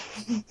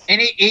 And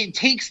it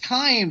takes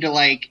time to,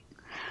 like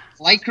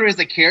her as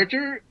a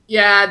character.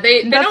 Yeah,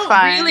 they That's don't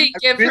fine. really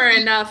give her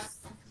Really? enough.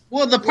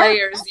 Well, the part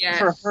Layers, yeah.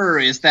 for her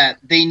is that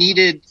they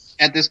needed,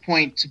 at this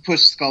point, to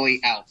push Scully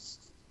out.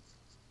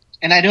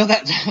 And I know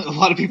that a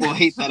lot of people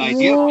hate that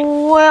idea.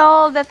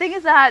 Well, the thing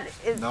is that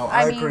No,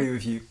 I I mean, agree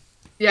with you.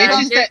 Yeah,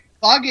 It's just that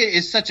Doggett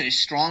is such a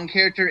strong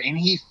character, and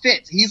he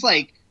fits. He's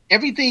like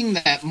everything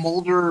that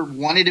Mulder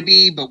wanted to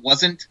be, but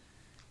wasn't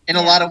in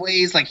a lot of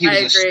ways. Like, he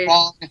I was a agree.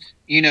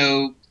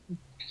 strong,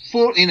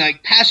 full,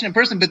 like, passionate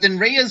person. But then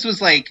Reyes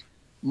was like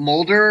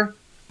Mulder,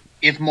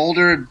 if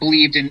Mulder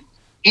believed in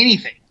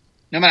anything,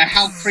 no matter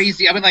how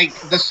crazy. I mean, like,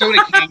 the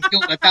soda can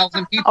killed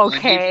 1,000 people.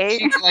 Okay. And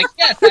she'd be like,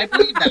 yes, I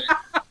believe that.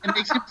 It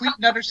makes complete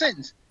and utter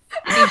sense.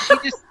 I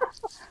mean,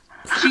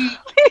 she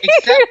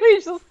accepts.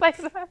 you just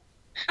say that.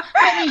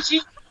 I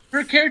mean,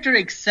 her character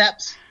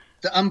accepts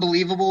the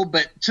unbelievable,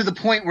 but to the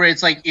point where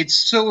it's like, it's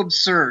so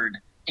absurd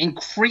and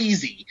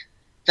crazy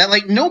that,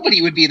 like,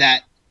 nobody would be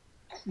that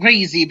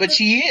crazy, but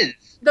she is.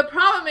 the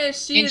problem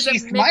is she And is she a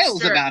smiles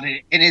mixture. about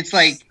it, and it's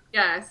like,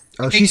 Yes,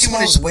 Oh, It she makes you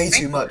wanna smiles way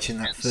drink too much in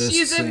that first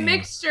she's a scene.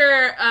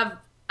 mixture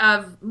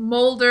of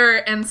Mulder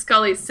and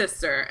Scully's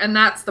sister, and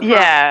that's the problem.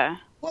 Yeah.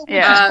 well,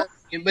 Yeah.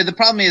 but the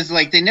problem is,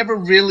 like, they never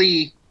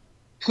really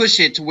push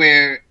it to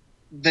where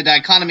the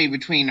dichotomy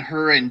between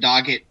her and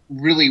Doggett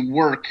really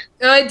work.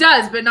 It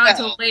does, but not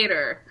Well, until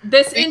later.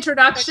 This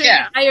introduction,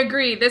 yeah. I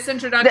agree. This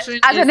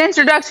introduction As is an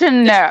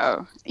introduction,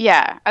 no.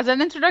 Yeah, as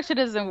an introduction,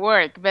 it doesn't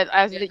work. But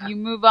as Yeah. you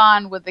move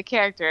on with the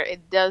character,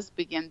 it does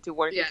begin to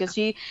work Yeah. because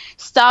she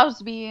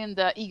stops being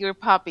the eager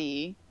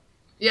puppy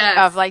yes.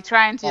 of like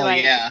trying to Oh,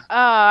 yeah.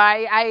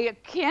 I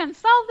can't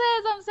solve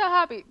this. I'm so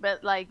happy,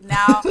 but like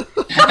now,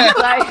 she's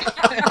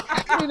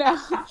like you know,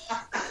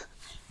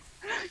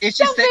 It's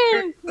just that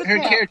Jump in! her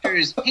Yeah. character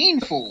is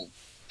painful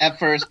at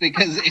first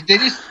because they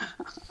just,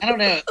 I don't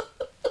know,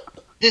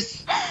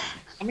 this,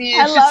 I mean,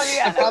 I it's love just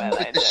you, the problem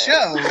Annabelle, with the I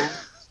show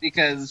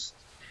because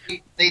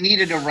they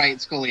needed to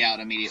write Scully out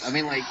immediately. I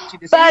mean, like, she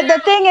just, But the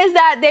thing is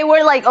that they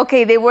were like,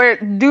 okay, they were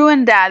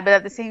doing that, but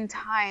at the same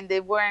time, they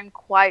weren't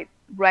quite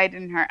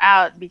writing her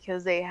out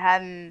because they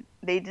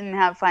didn't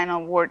have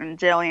final word on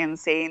Jillian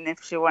saying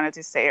if she wanted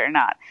to stay or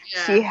not.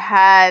 Yeah. She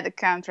had a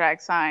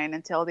contract signed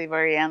until the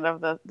very end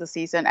of the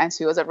season, and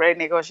she was already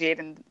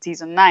negotiating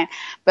season 9.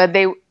 But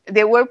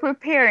they were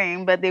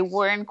preparing, but they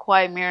weren't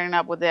quite marrying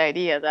up with the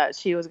idea that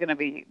she was going to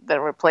be the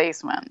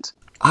replacement.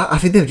 I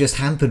think they were just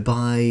hampered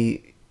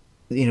by,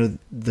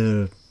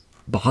 the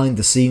behind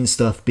the scenes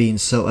stuff being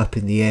so up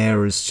in the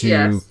air as to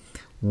Yes.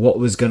 what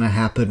was going to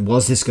happen.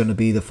 Was this going to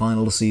be the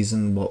final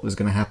season? What was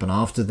going to happen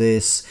after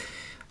this?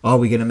 Are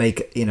we going to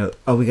make,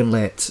 are we going to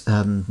let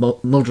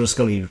Mulder and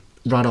Scully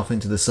ride off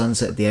into the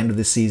sunset at the end of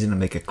this season and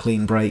make a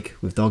clean break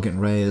with Doggett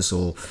and Reyes?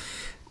 Or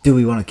do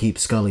we want to keep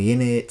Scully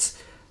in it?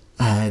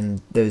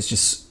 And there's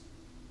just,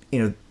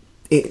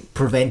 it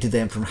prevented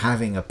them from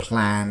having a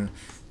plan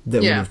that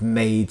would Yeah. have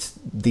made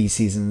these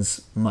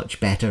seasons much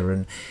better.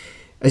 And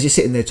as you're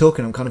sitting there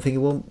talking, I'm kind of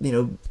thinking, well,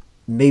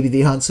 maybe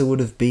the answer would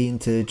have been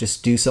to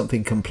just do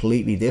something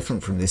completely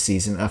different from this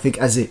season. I think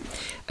as it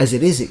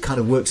is, it kind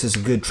of works as a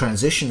good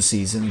transition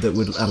season that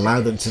would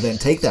allow them to then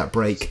take that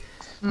break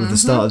with the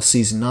start of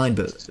season 9.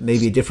 But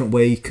maybe a different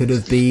way could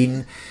have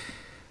been,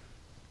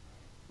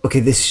 okay,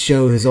 this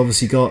show has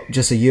obviously got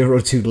just a year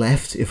or two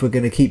left. If we're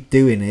going to keep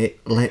doing it,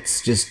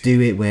 let's just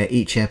do it where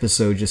each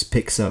episode just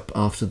picks up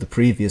after the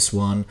previous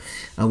one,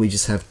 and we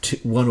just have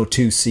 1 or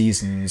 2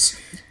 seasons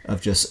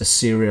of just a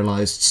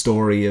serialized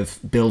story of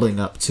building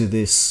up to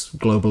this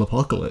global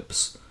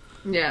apocalypse.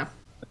 Yeah.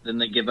 then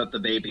they give up the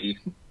baby,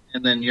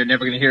 and then you're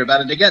never going to hear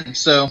about it again.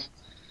 So,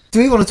 Do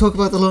we want to talk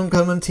about the Lone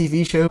Gunman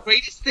TV show?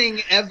 greatest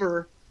thing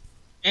ever,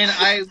 and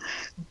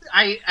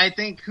I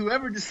think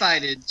whoever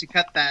decided to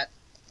cut that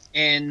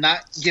and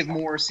not give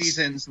more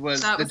seasons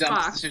was That the was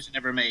dumbest Fox. decision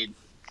ever made.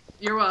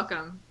 You're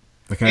welcome.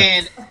 Okay.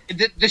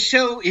 And the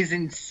show is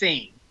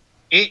insane.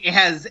 It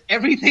has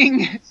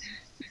everything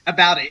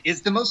about it.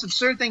 It's the most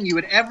absurd thing you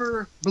would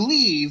ever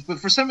believe, but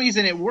for some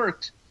reason it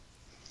worked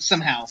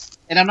somehow,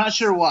 and I'm not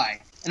sure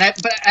why.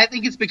 But I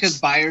think it's because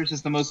Byers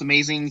is the most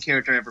amazing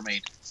character ever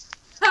made.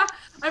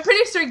 I'm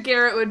pretty sure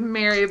Garrett would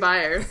marry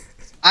Byers.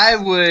 I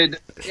would.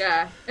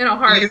 Yeah, in a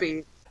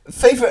heartbeat.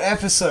 Favorite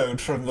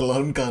episode from The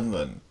Lone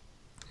Gunman?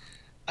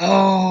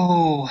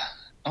 Oh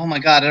my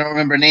God, I don't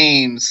remember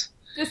names.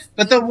 Just,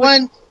 But the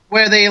one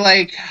where they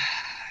like,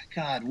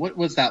 God, what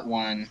was that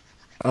one?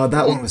 Oh,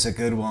 that one was a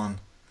good one.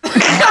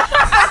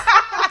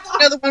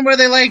 The one where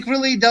they like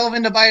really delve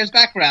into Byers'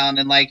 background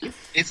and like,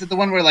 is it the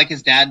one where like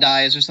his dad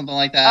dies or something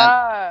like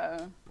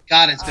that?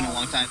 God, it's been a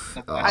long time. Since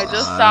I've I watched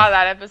just it. saw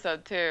that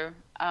episode too.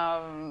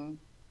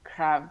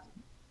 Crap.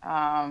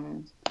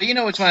 But you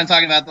know which one I'm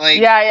talking about? Like,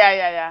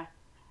 Yeah.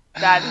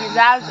 That his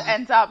dad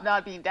ends up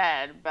not being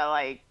dead, but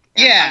like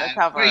on the yeah,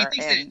 cover. where he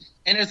thinks it,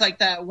 and there's like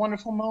that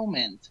wonderful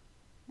moment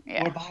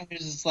Yeah. where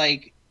Byers is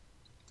like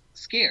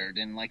scared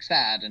and like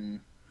sad and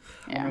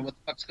wondering what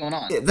the fuck's going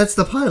on. Yeah, that's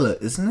the pilot,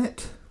 isn't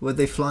it? Where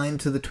they fly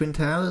into the Twin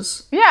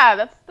Towers? Yeah,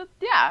 that's the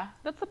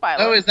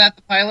pilot. Oh, is that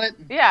the pilot?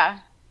 Yeah.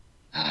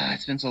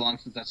 It's been so long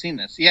since I've seen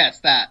this. Yes,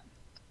 that.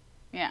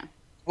 Yeah.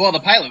 Well, the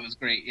pilot was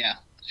great. Yeah,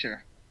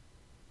 sure.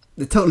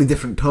 They're totally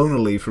different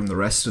tonally from the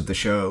rest of the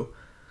show,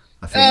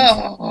 I think.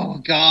 Oh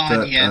God,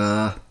 But,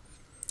 yes.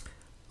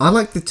 I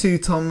like the two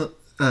Tom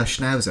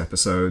Schnauz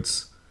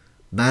episodes.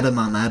 Madam,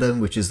 I'm Adam,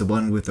 which is the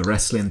one with the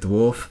wrestling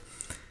dwarf,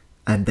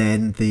 and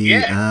then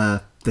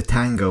the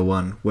tango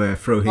one, where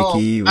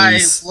Frohike I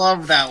was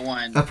love that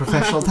one. a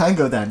professional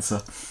tango dancer.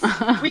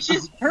 Which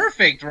is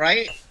perfect,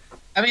 right?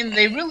 I mean,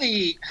 they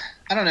really...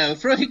 I don't know.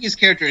 Frohike's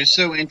character is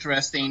so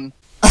interesting.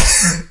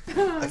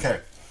 Okay.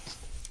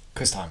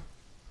 Quiz time.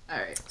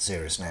 alright.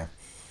 Serious now.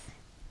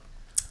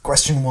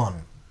 Question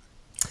 1.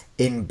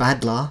 In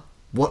Badla,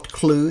 what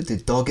clue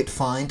did Doggett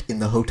find in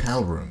the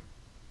hotel room?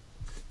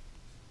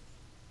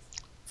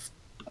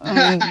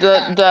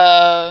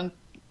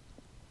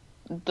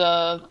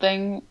 The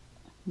thing.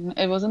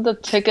 It wasn't the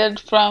ticket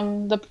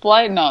from the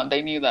flight. No,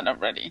 they knew that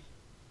already.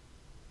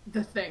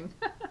 The thing.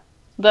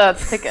 The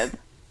ticket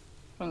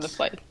from the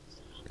flight,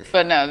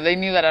 but no, they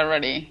knew that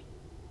already.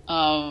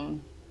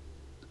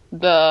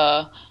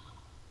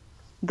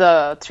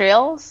 The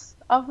trails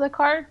of the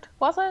cart,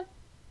 was it?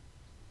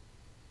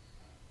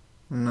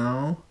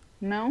 No.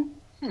 No,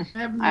 I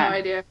have no Ah.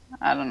 idea.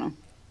 I don't know.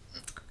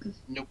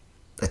 Nope.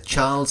 A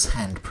child's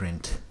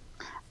handprint.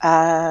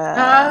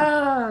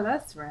 Oh,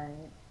 that's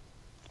right.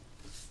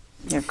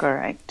 You're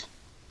correct.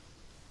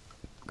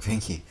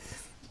 Thank you.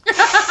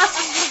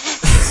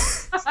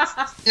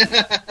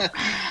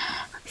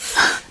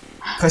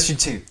 Question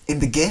 2. In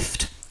The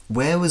Gift,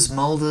 where was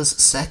Mulder's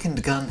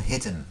second gun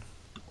hidden?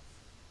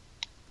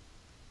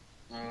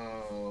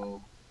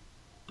 Oh.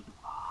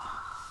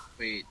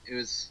 Wait, it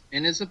was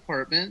in his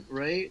apartment,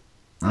 right?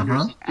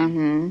 Uh-huh.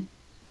 Mm-hmm.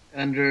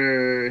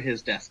 Under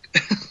his desk.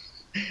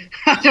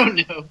 I don't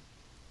know.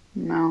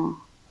 No.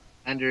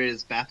 Under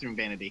his bathroom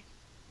vanity.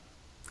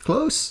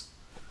 Close.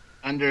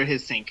 Under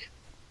his sink.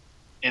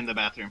 In the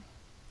bathroom.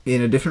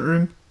 In a different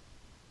room?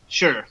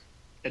 Sure.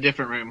 A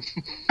different room.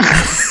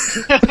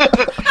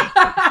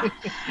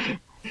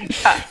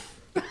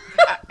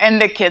 In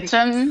the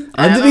kitchen.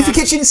 Underneath the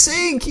kitchen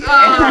sink! Yeah.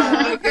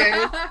 Oh,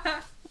 Okay.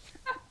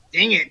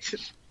 Dang it.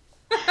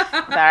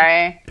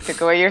 Sorry,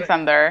 took away your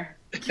thunder.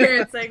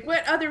 Kieran's like,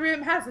 what other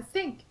room has a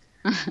sink?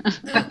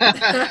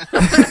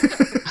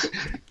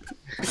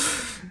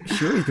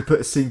 Sure, you could put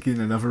a sink in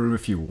another room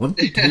if you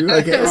wanted to,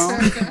 I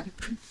guess.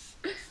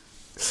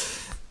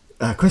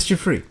 Question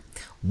 3.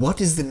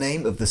 What is the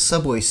name of the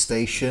subway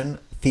station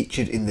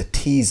featured in the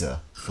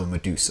teaser for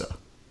Medusa?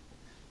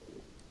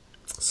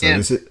 So Yeah.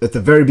 is it at the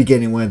very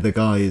beginning where the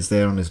guy is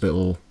there on his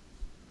little...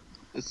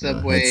 The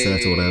subway.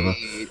 headset or whatever.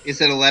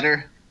 Is it a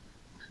letter?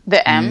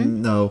 The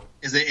M. No.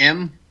 Is it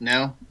M?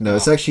 No? No,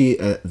 it's actually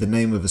the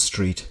name of a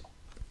street.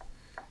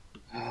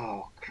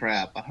 Oh,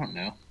 crap. I don't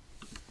know.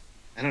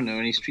 I don't know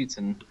any streets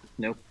in...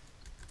 Nope.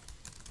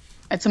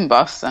 It's in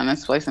Boston.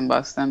 It's placed in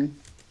Boston.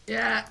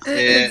 Yeah.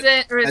 Is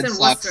it, or is it Red in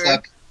Sox Worcester?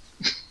 suck.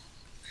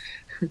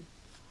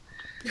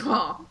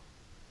 Oh.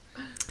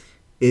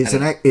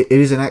 It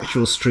is an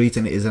actual street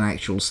and it is an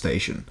actual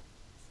station.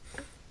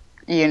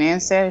 Union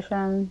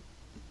Station.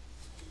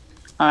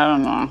 I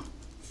don't know.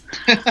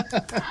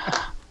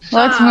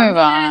 Let's move man,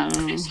 I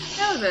on. should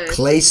know this.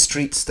 Clay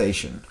Street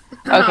Station.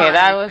 Okay,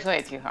 that was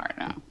way too hard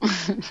now.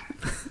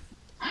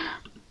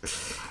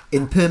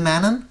 In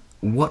Permanum,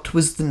 what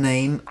was the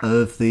name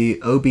of the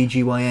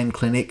OBGYN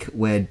clinic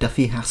where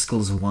Duffy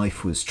Haskell's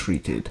wife was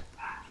treated?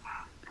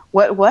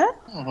 What?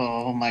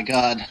 Oh, my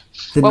God.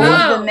 The, What name,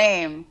 was Oh. the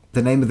name?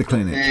 the name of the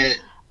clinic. Is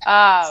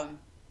Um,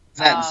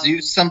 that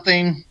Zeus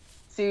something?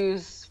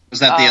 Zeus. Was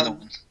that the other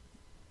one?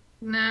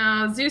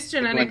 No, Zeus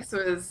Genetics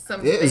was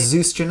something. It was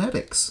Zeus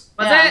Genetics.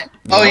 Was Yeah. it?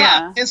 Oh, Yeah.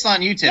 yeah. It's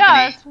on you, Tiffany.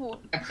 Yeah,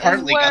 I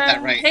partly got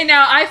that right. Hey,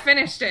 now I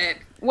finished it.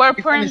 where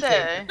You finished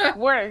printed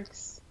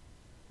works.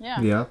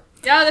 Yeah. Yeah.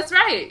 Yeah, that's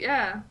right.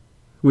 Yeah.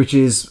 Which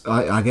is,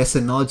 I guess,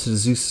 a nod to the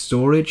Zeus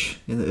storage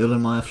in the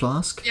Erlenmeyer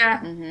flask. Yeah.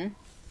 Mm-hmm.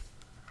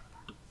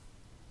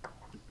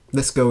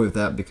 Let's go with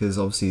that because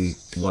obviously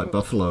White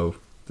Buffalo,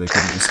 they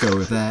couldn't just go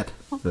with that.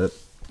 But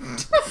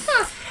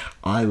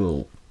I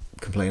will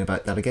complain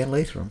about that again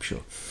later, I'm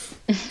sure.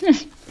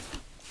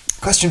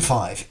 Question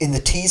 5. In the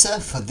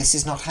teaser for This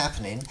Is Not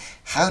Happening,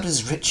 how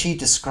does Richie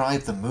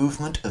describe the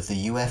movement of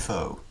the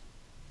UFO?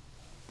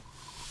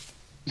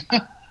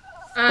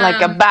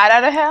 Like a bat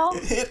out of hell?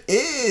 It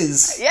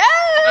is! Yeah!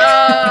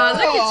 Oh,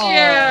 look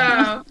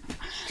at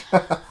you!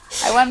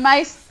 I want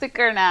my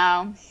sticker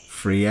now.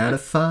 3 out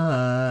of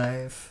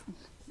 5.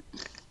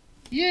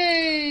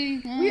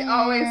 Yay! We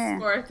always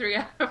score 3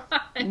 out of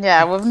 5.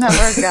 Yeah, we've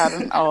never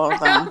gotten all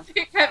of I them. don't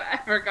think I've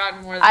ever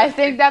gotten more than I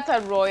think that's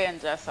a Roy and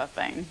Jessa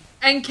thing.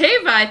 And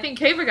Kava, I think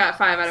Kava got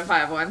 5 out of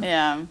 5 one.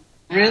 Yeah.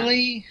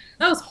 Really?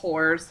 Those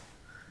whores.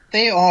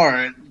 They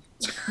are.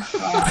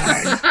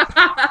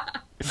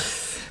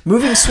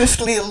 Moving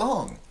swiftly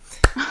along.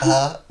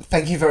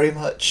 Thank you very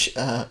much,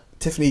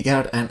 Tiffany,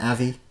 Garrett, and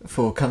Avi,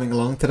 for coming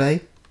along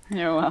today.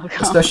 You're welcome.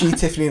 Especially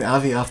Tiffany and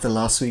Avi after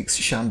last week's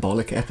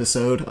Shambolic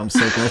episode. I'm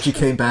so glad you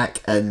came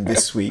back, and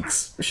this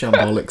week's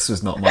Shambolics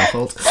was not my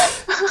fault.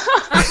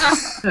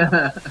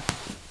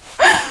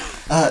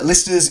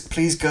 Listeners,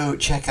 please go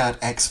check out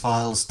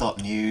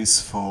xfiles.news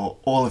for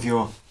all of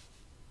your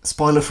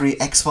spoiler-free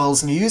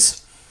X-Files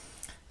news.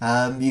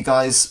 You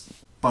guys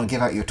want to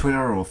give out your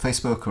Twitter or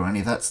Facebook or any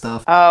of that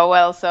stuff? Oh,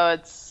 well, so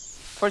it's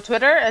for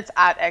Twitter, it's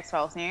at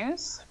X-Files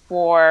News.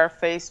 For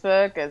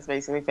Facebook, it's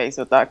basically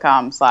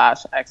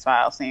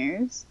facebook.com/X-Files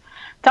News.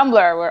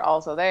 Tumblr, we're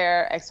also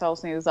there,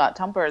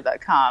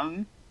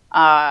 xfilesnews.tumblr.com.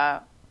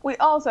 We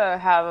also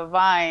have a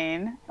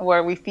Vine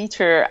where we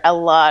feature a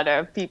lot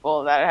of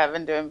people that have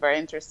been doing very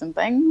interesting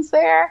things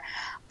there.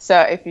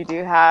 So if you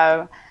do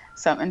have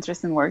some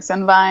interesting works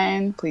on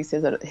Vine, please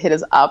hit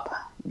us up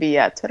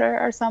via Twitter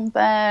or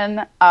something.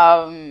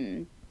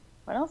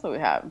 What else do we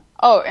have?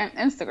 Oh, and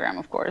Instagram,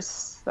 of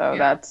course. So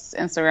that's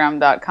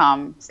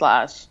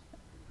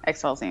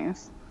instagram.com/X-Files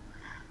News.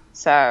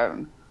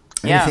 So,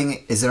 yeah.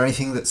 Is there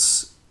anything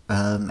that's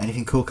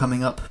anything cool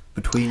coming up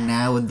between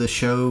now and the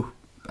show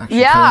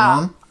actually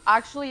coming on?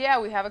 Actually,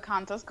 we have a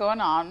contest going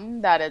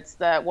on. That it's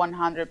the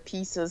 100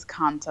 pieces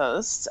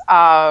contest.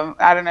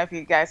 I don't know if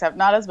you guys have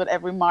noticed, but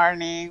every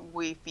morning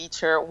we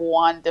feature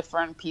one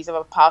different piece of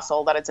a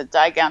puzzle. That it's a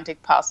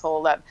gigantic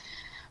puzzle that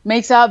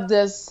makes up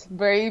this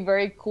very,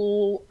 very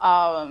cool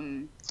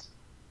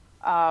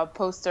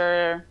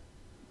poster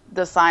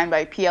designed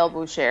by P.L.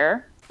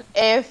 Boucher.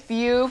 If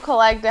you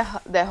collect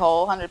the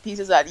whole 100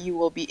 pieces that you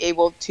will be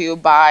able to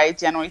by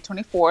January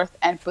 24th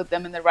and put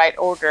them in the right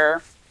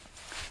order,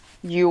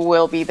 you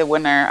will be the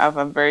winner of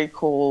a very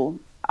cool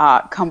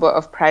combo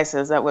of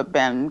prizes that we've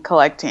been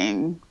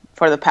collecting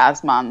for the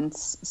past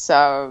months.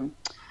 So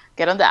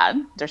get on that.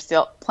 There's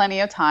still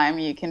plenty of time.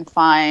 You can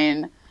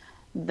find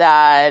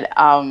that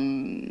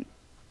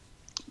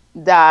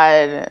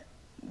that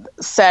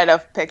set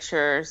of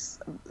pictures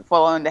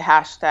following the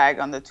hashtag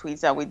on the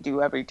tweets that we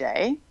do every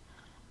day.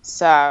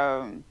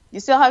 So you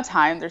still have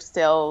time. There's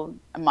still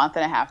a month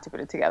and a half to put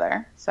it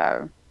together.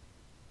 So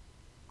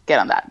get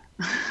on that.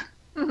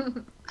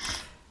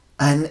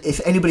 And if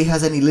anybody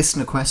has any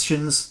listener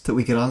questions that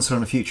we could answer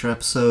on a future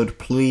episode,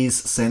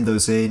 please send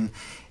those in.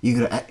 You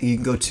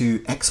can go to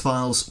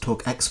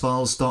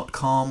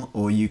xfiles.talkxfiles.com,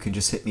 or you can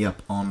just hit me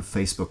up on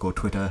Facebook or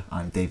Twitter.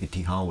 I'm David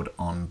T. Harwood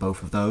on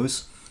both of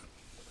those.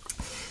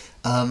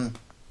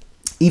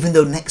 Even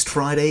though next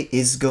Friday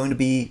is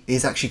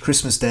actually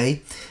Christmas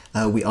Day,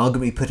 we are going to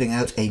be putting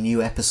out a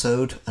new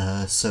episode,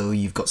 so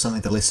you've got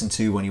something to listen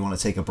to when you want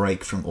to take a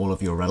break from all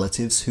of your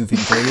relatives who've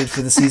invaded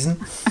for the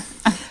season.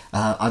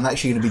 I'm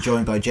actually going to be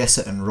joined by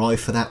Jessa and Roy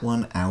for that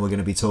one, and we're going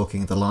to be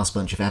talking the last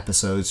bunch of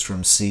episodes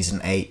from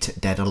Season 8,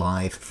 Dead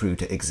Alive, through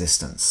to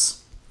Existence.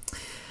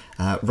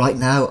 Right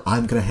now,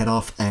 I'm going to head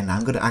off and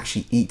I'm going to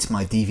actually eat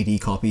my DVD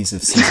copies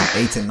of Season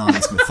 8 and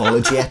 9's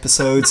Mythology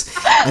episodes,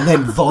 and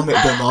then vomit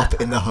them up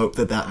in the hope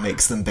that that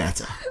makes them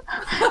better.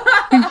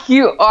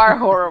 You are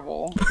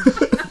horrible.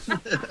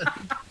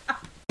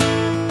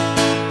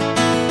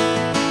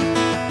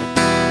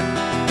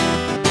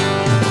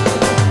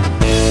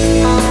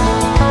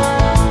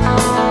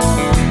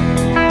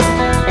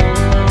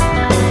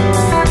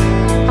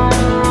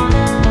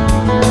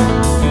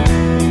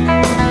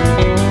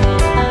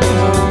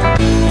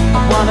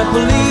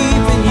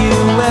 Believe in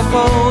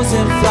UFOs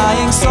and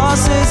flying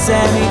saucers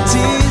and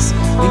ETs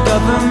and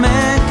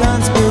government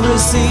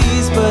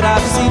conspiracies, but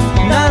I've seen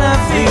none of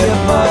the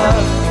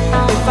above.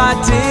 If I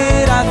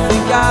did, I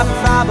think I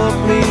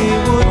probably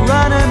would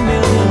run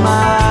 1,000,000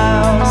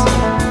 miles,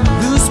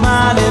 lose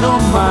my little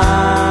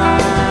mind.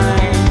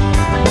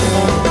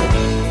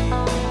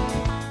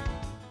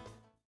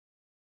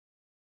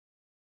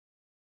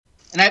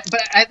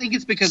 But I think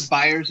it's because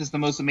Byers is the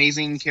most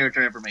amazing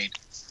character ever made.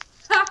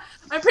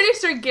 I'm pretty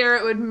sure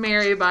Garrett would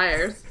marry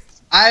Byers.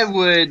 I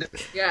would.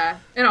 Yeah,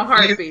 in a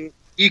heartbeat.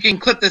 You can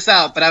clip this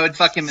out, but I would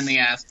fuck him in the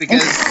ass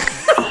because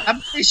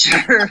I'm pretty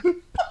sure.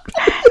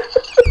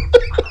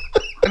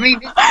 I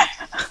mean, I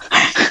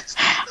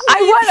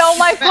want all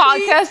my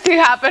podcasts to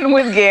happen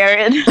with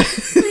Garrett.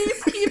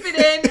 Please keep it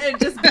in and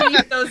just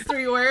beat those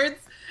 3 words.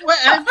 Well,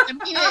 I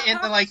mean it in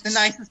the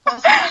nicest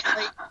possible way.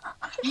 Like,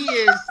 he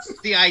is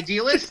the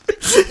idealist.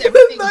 He's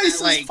everything The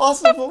nicest that,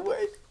 possible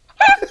way.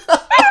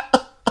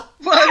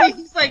 Well, I mean,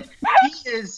 he's like is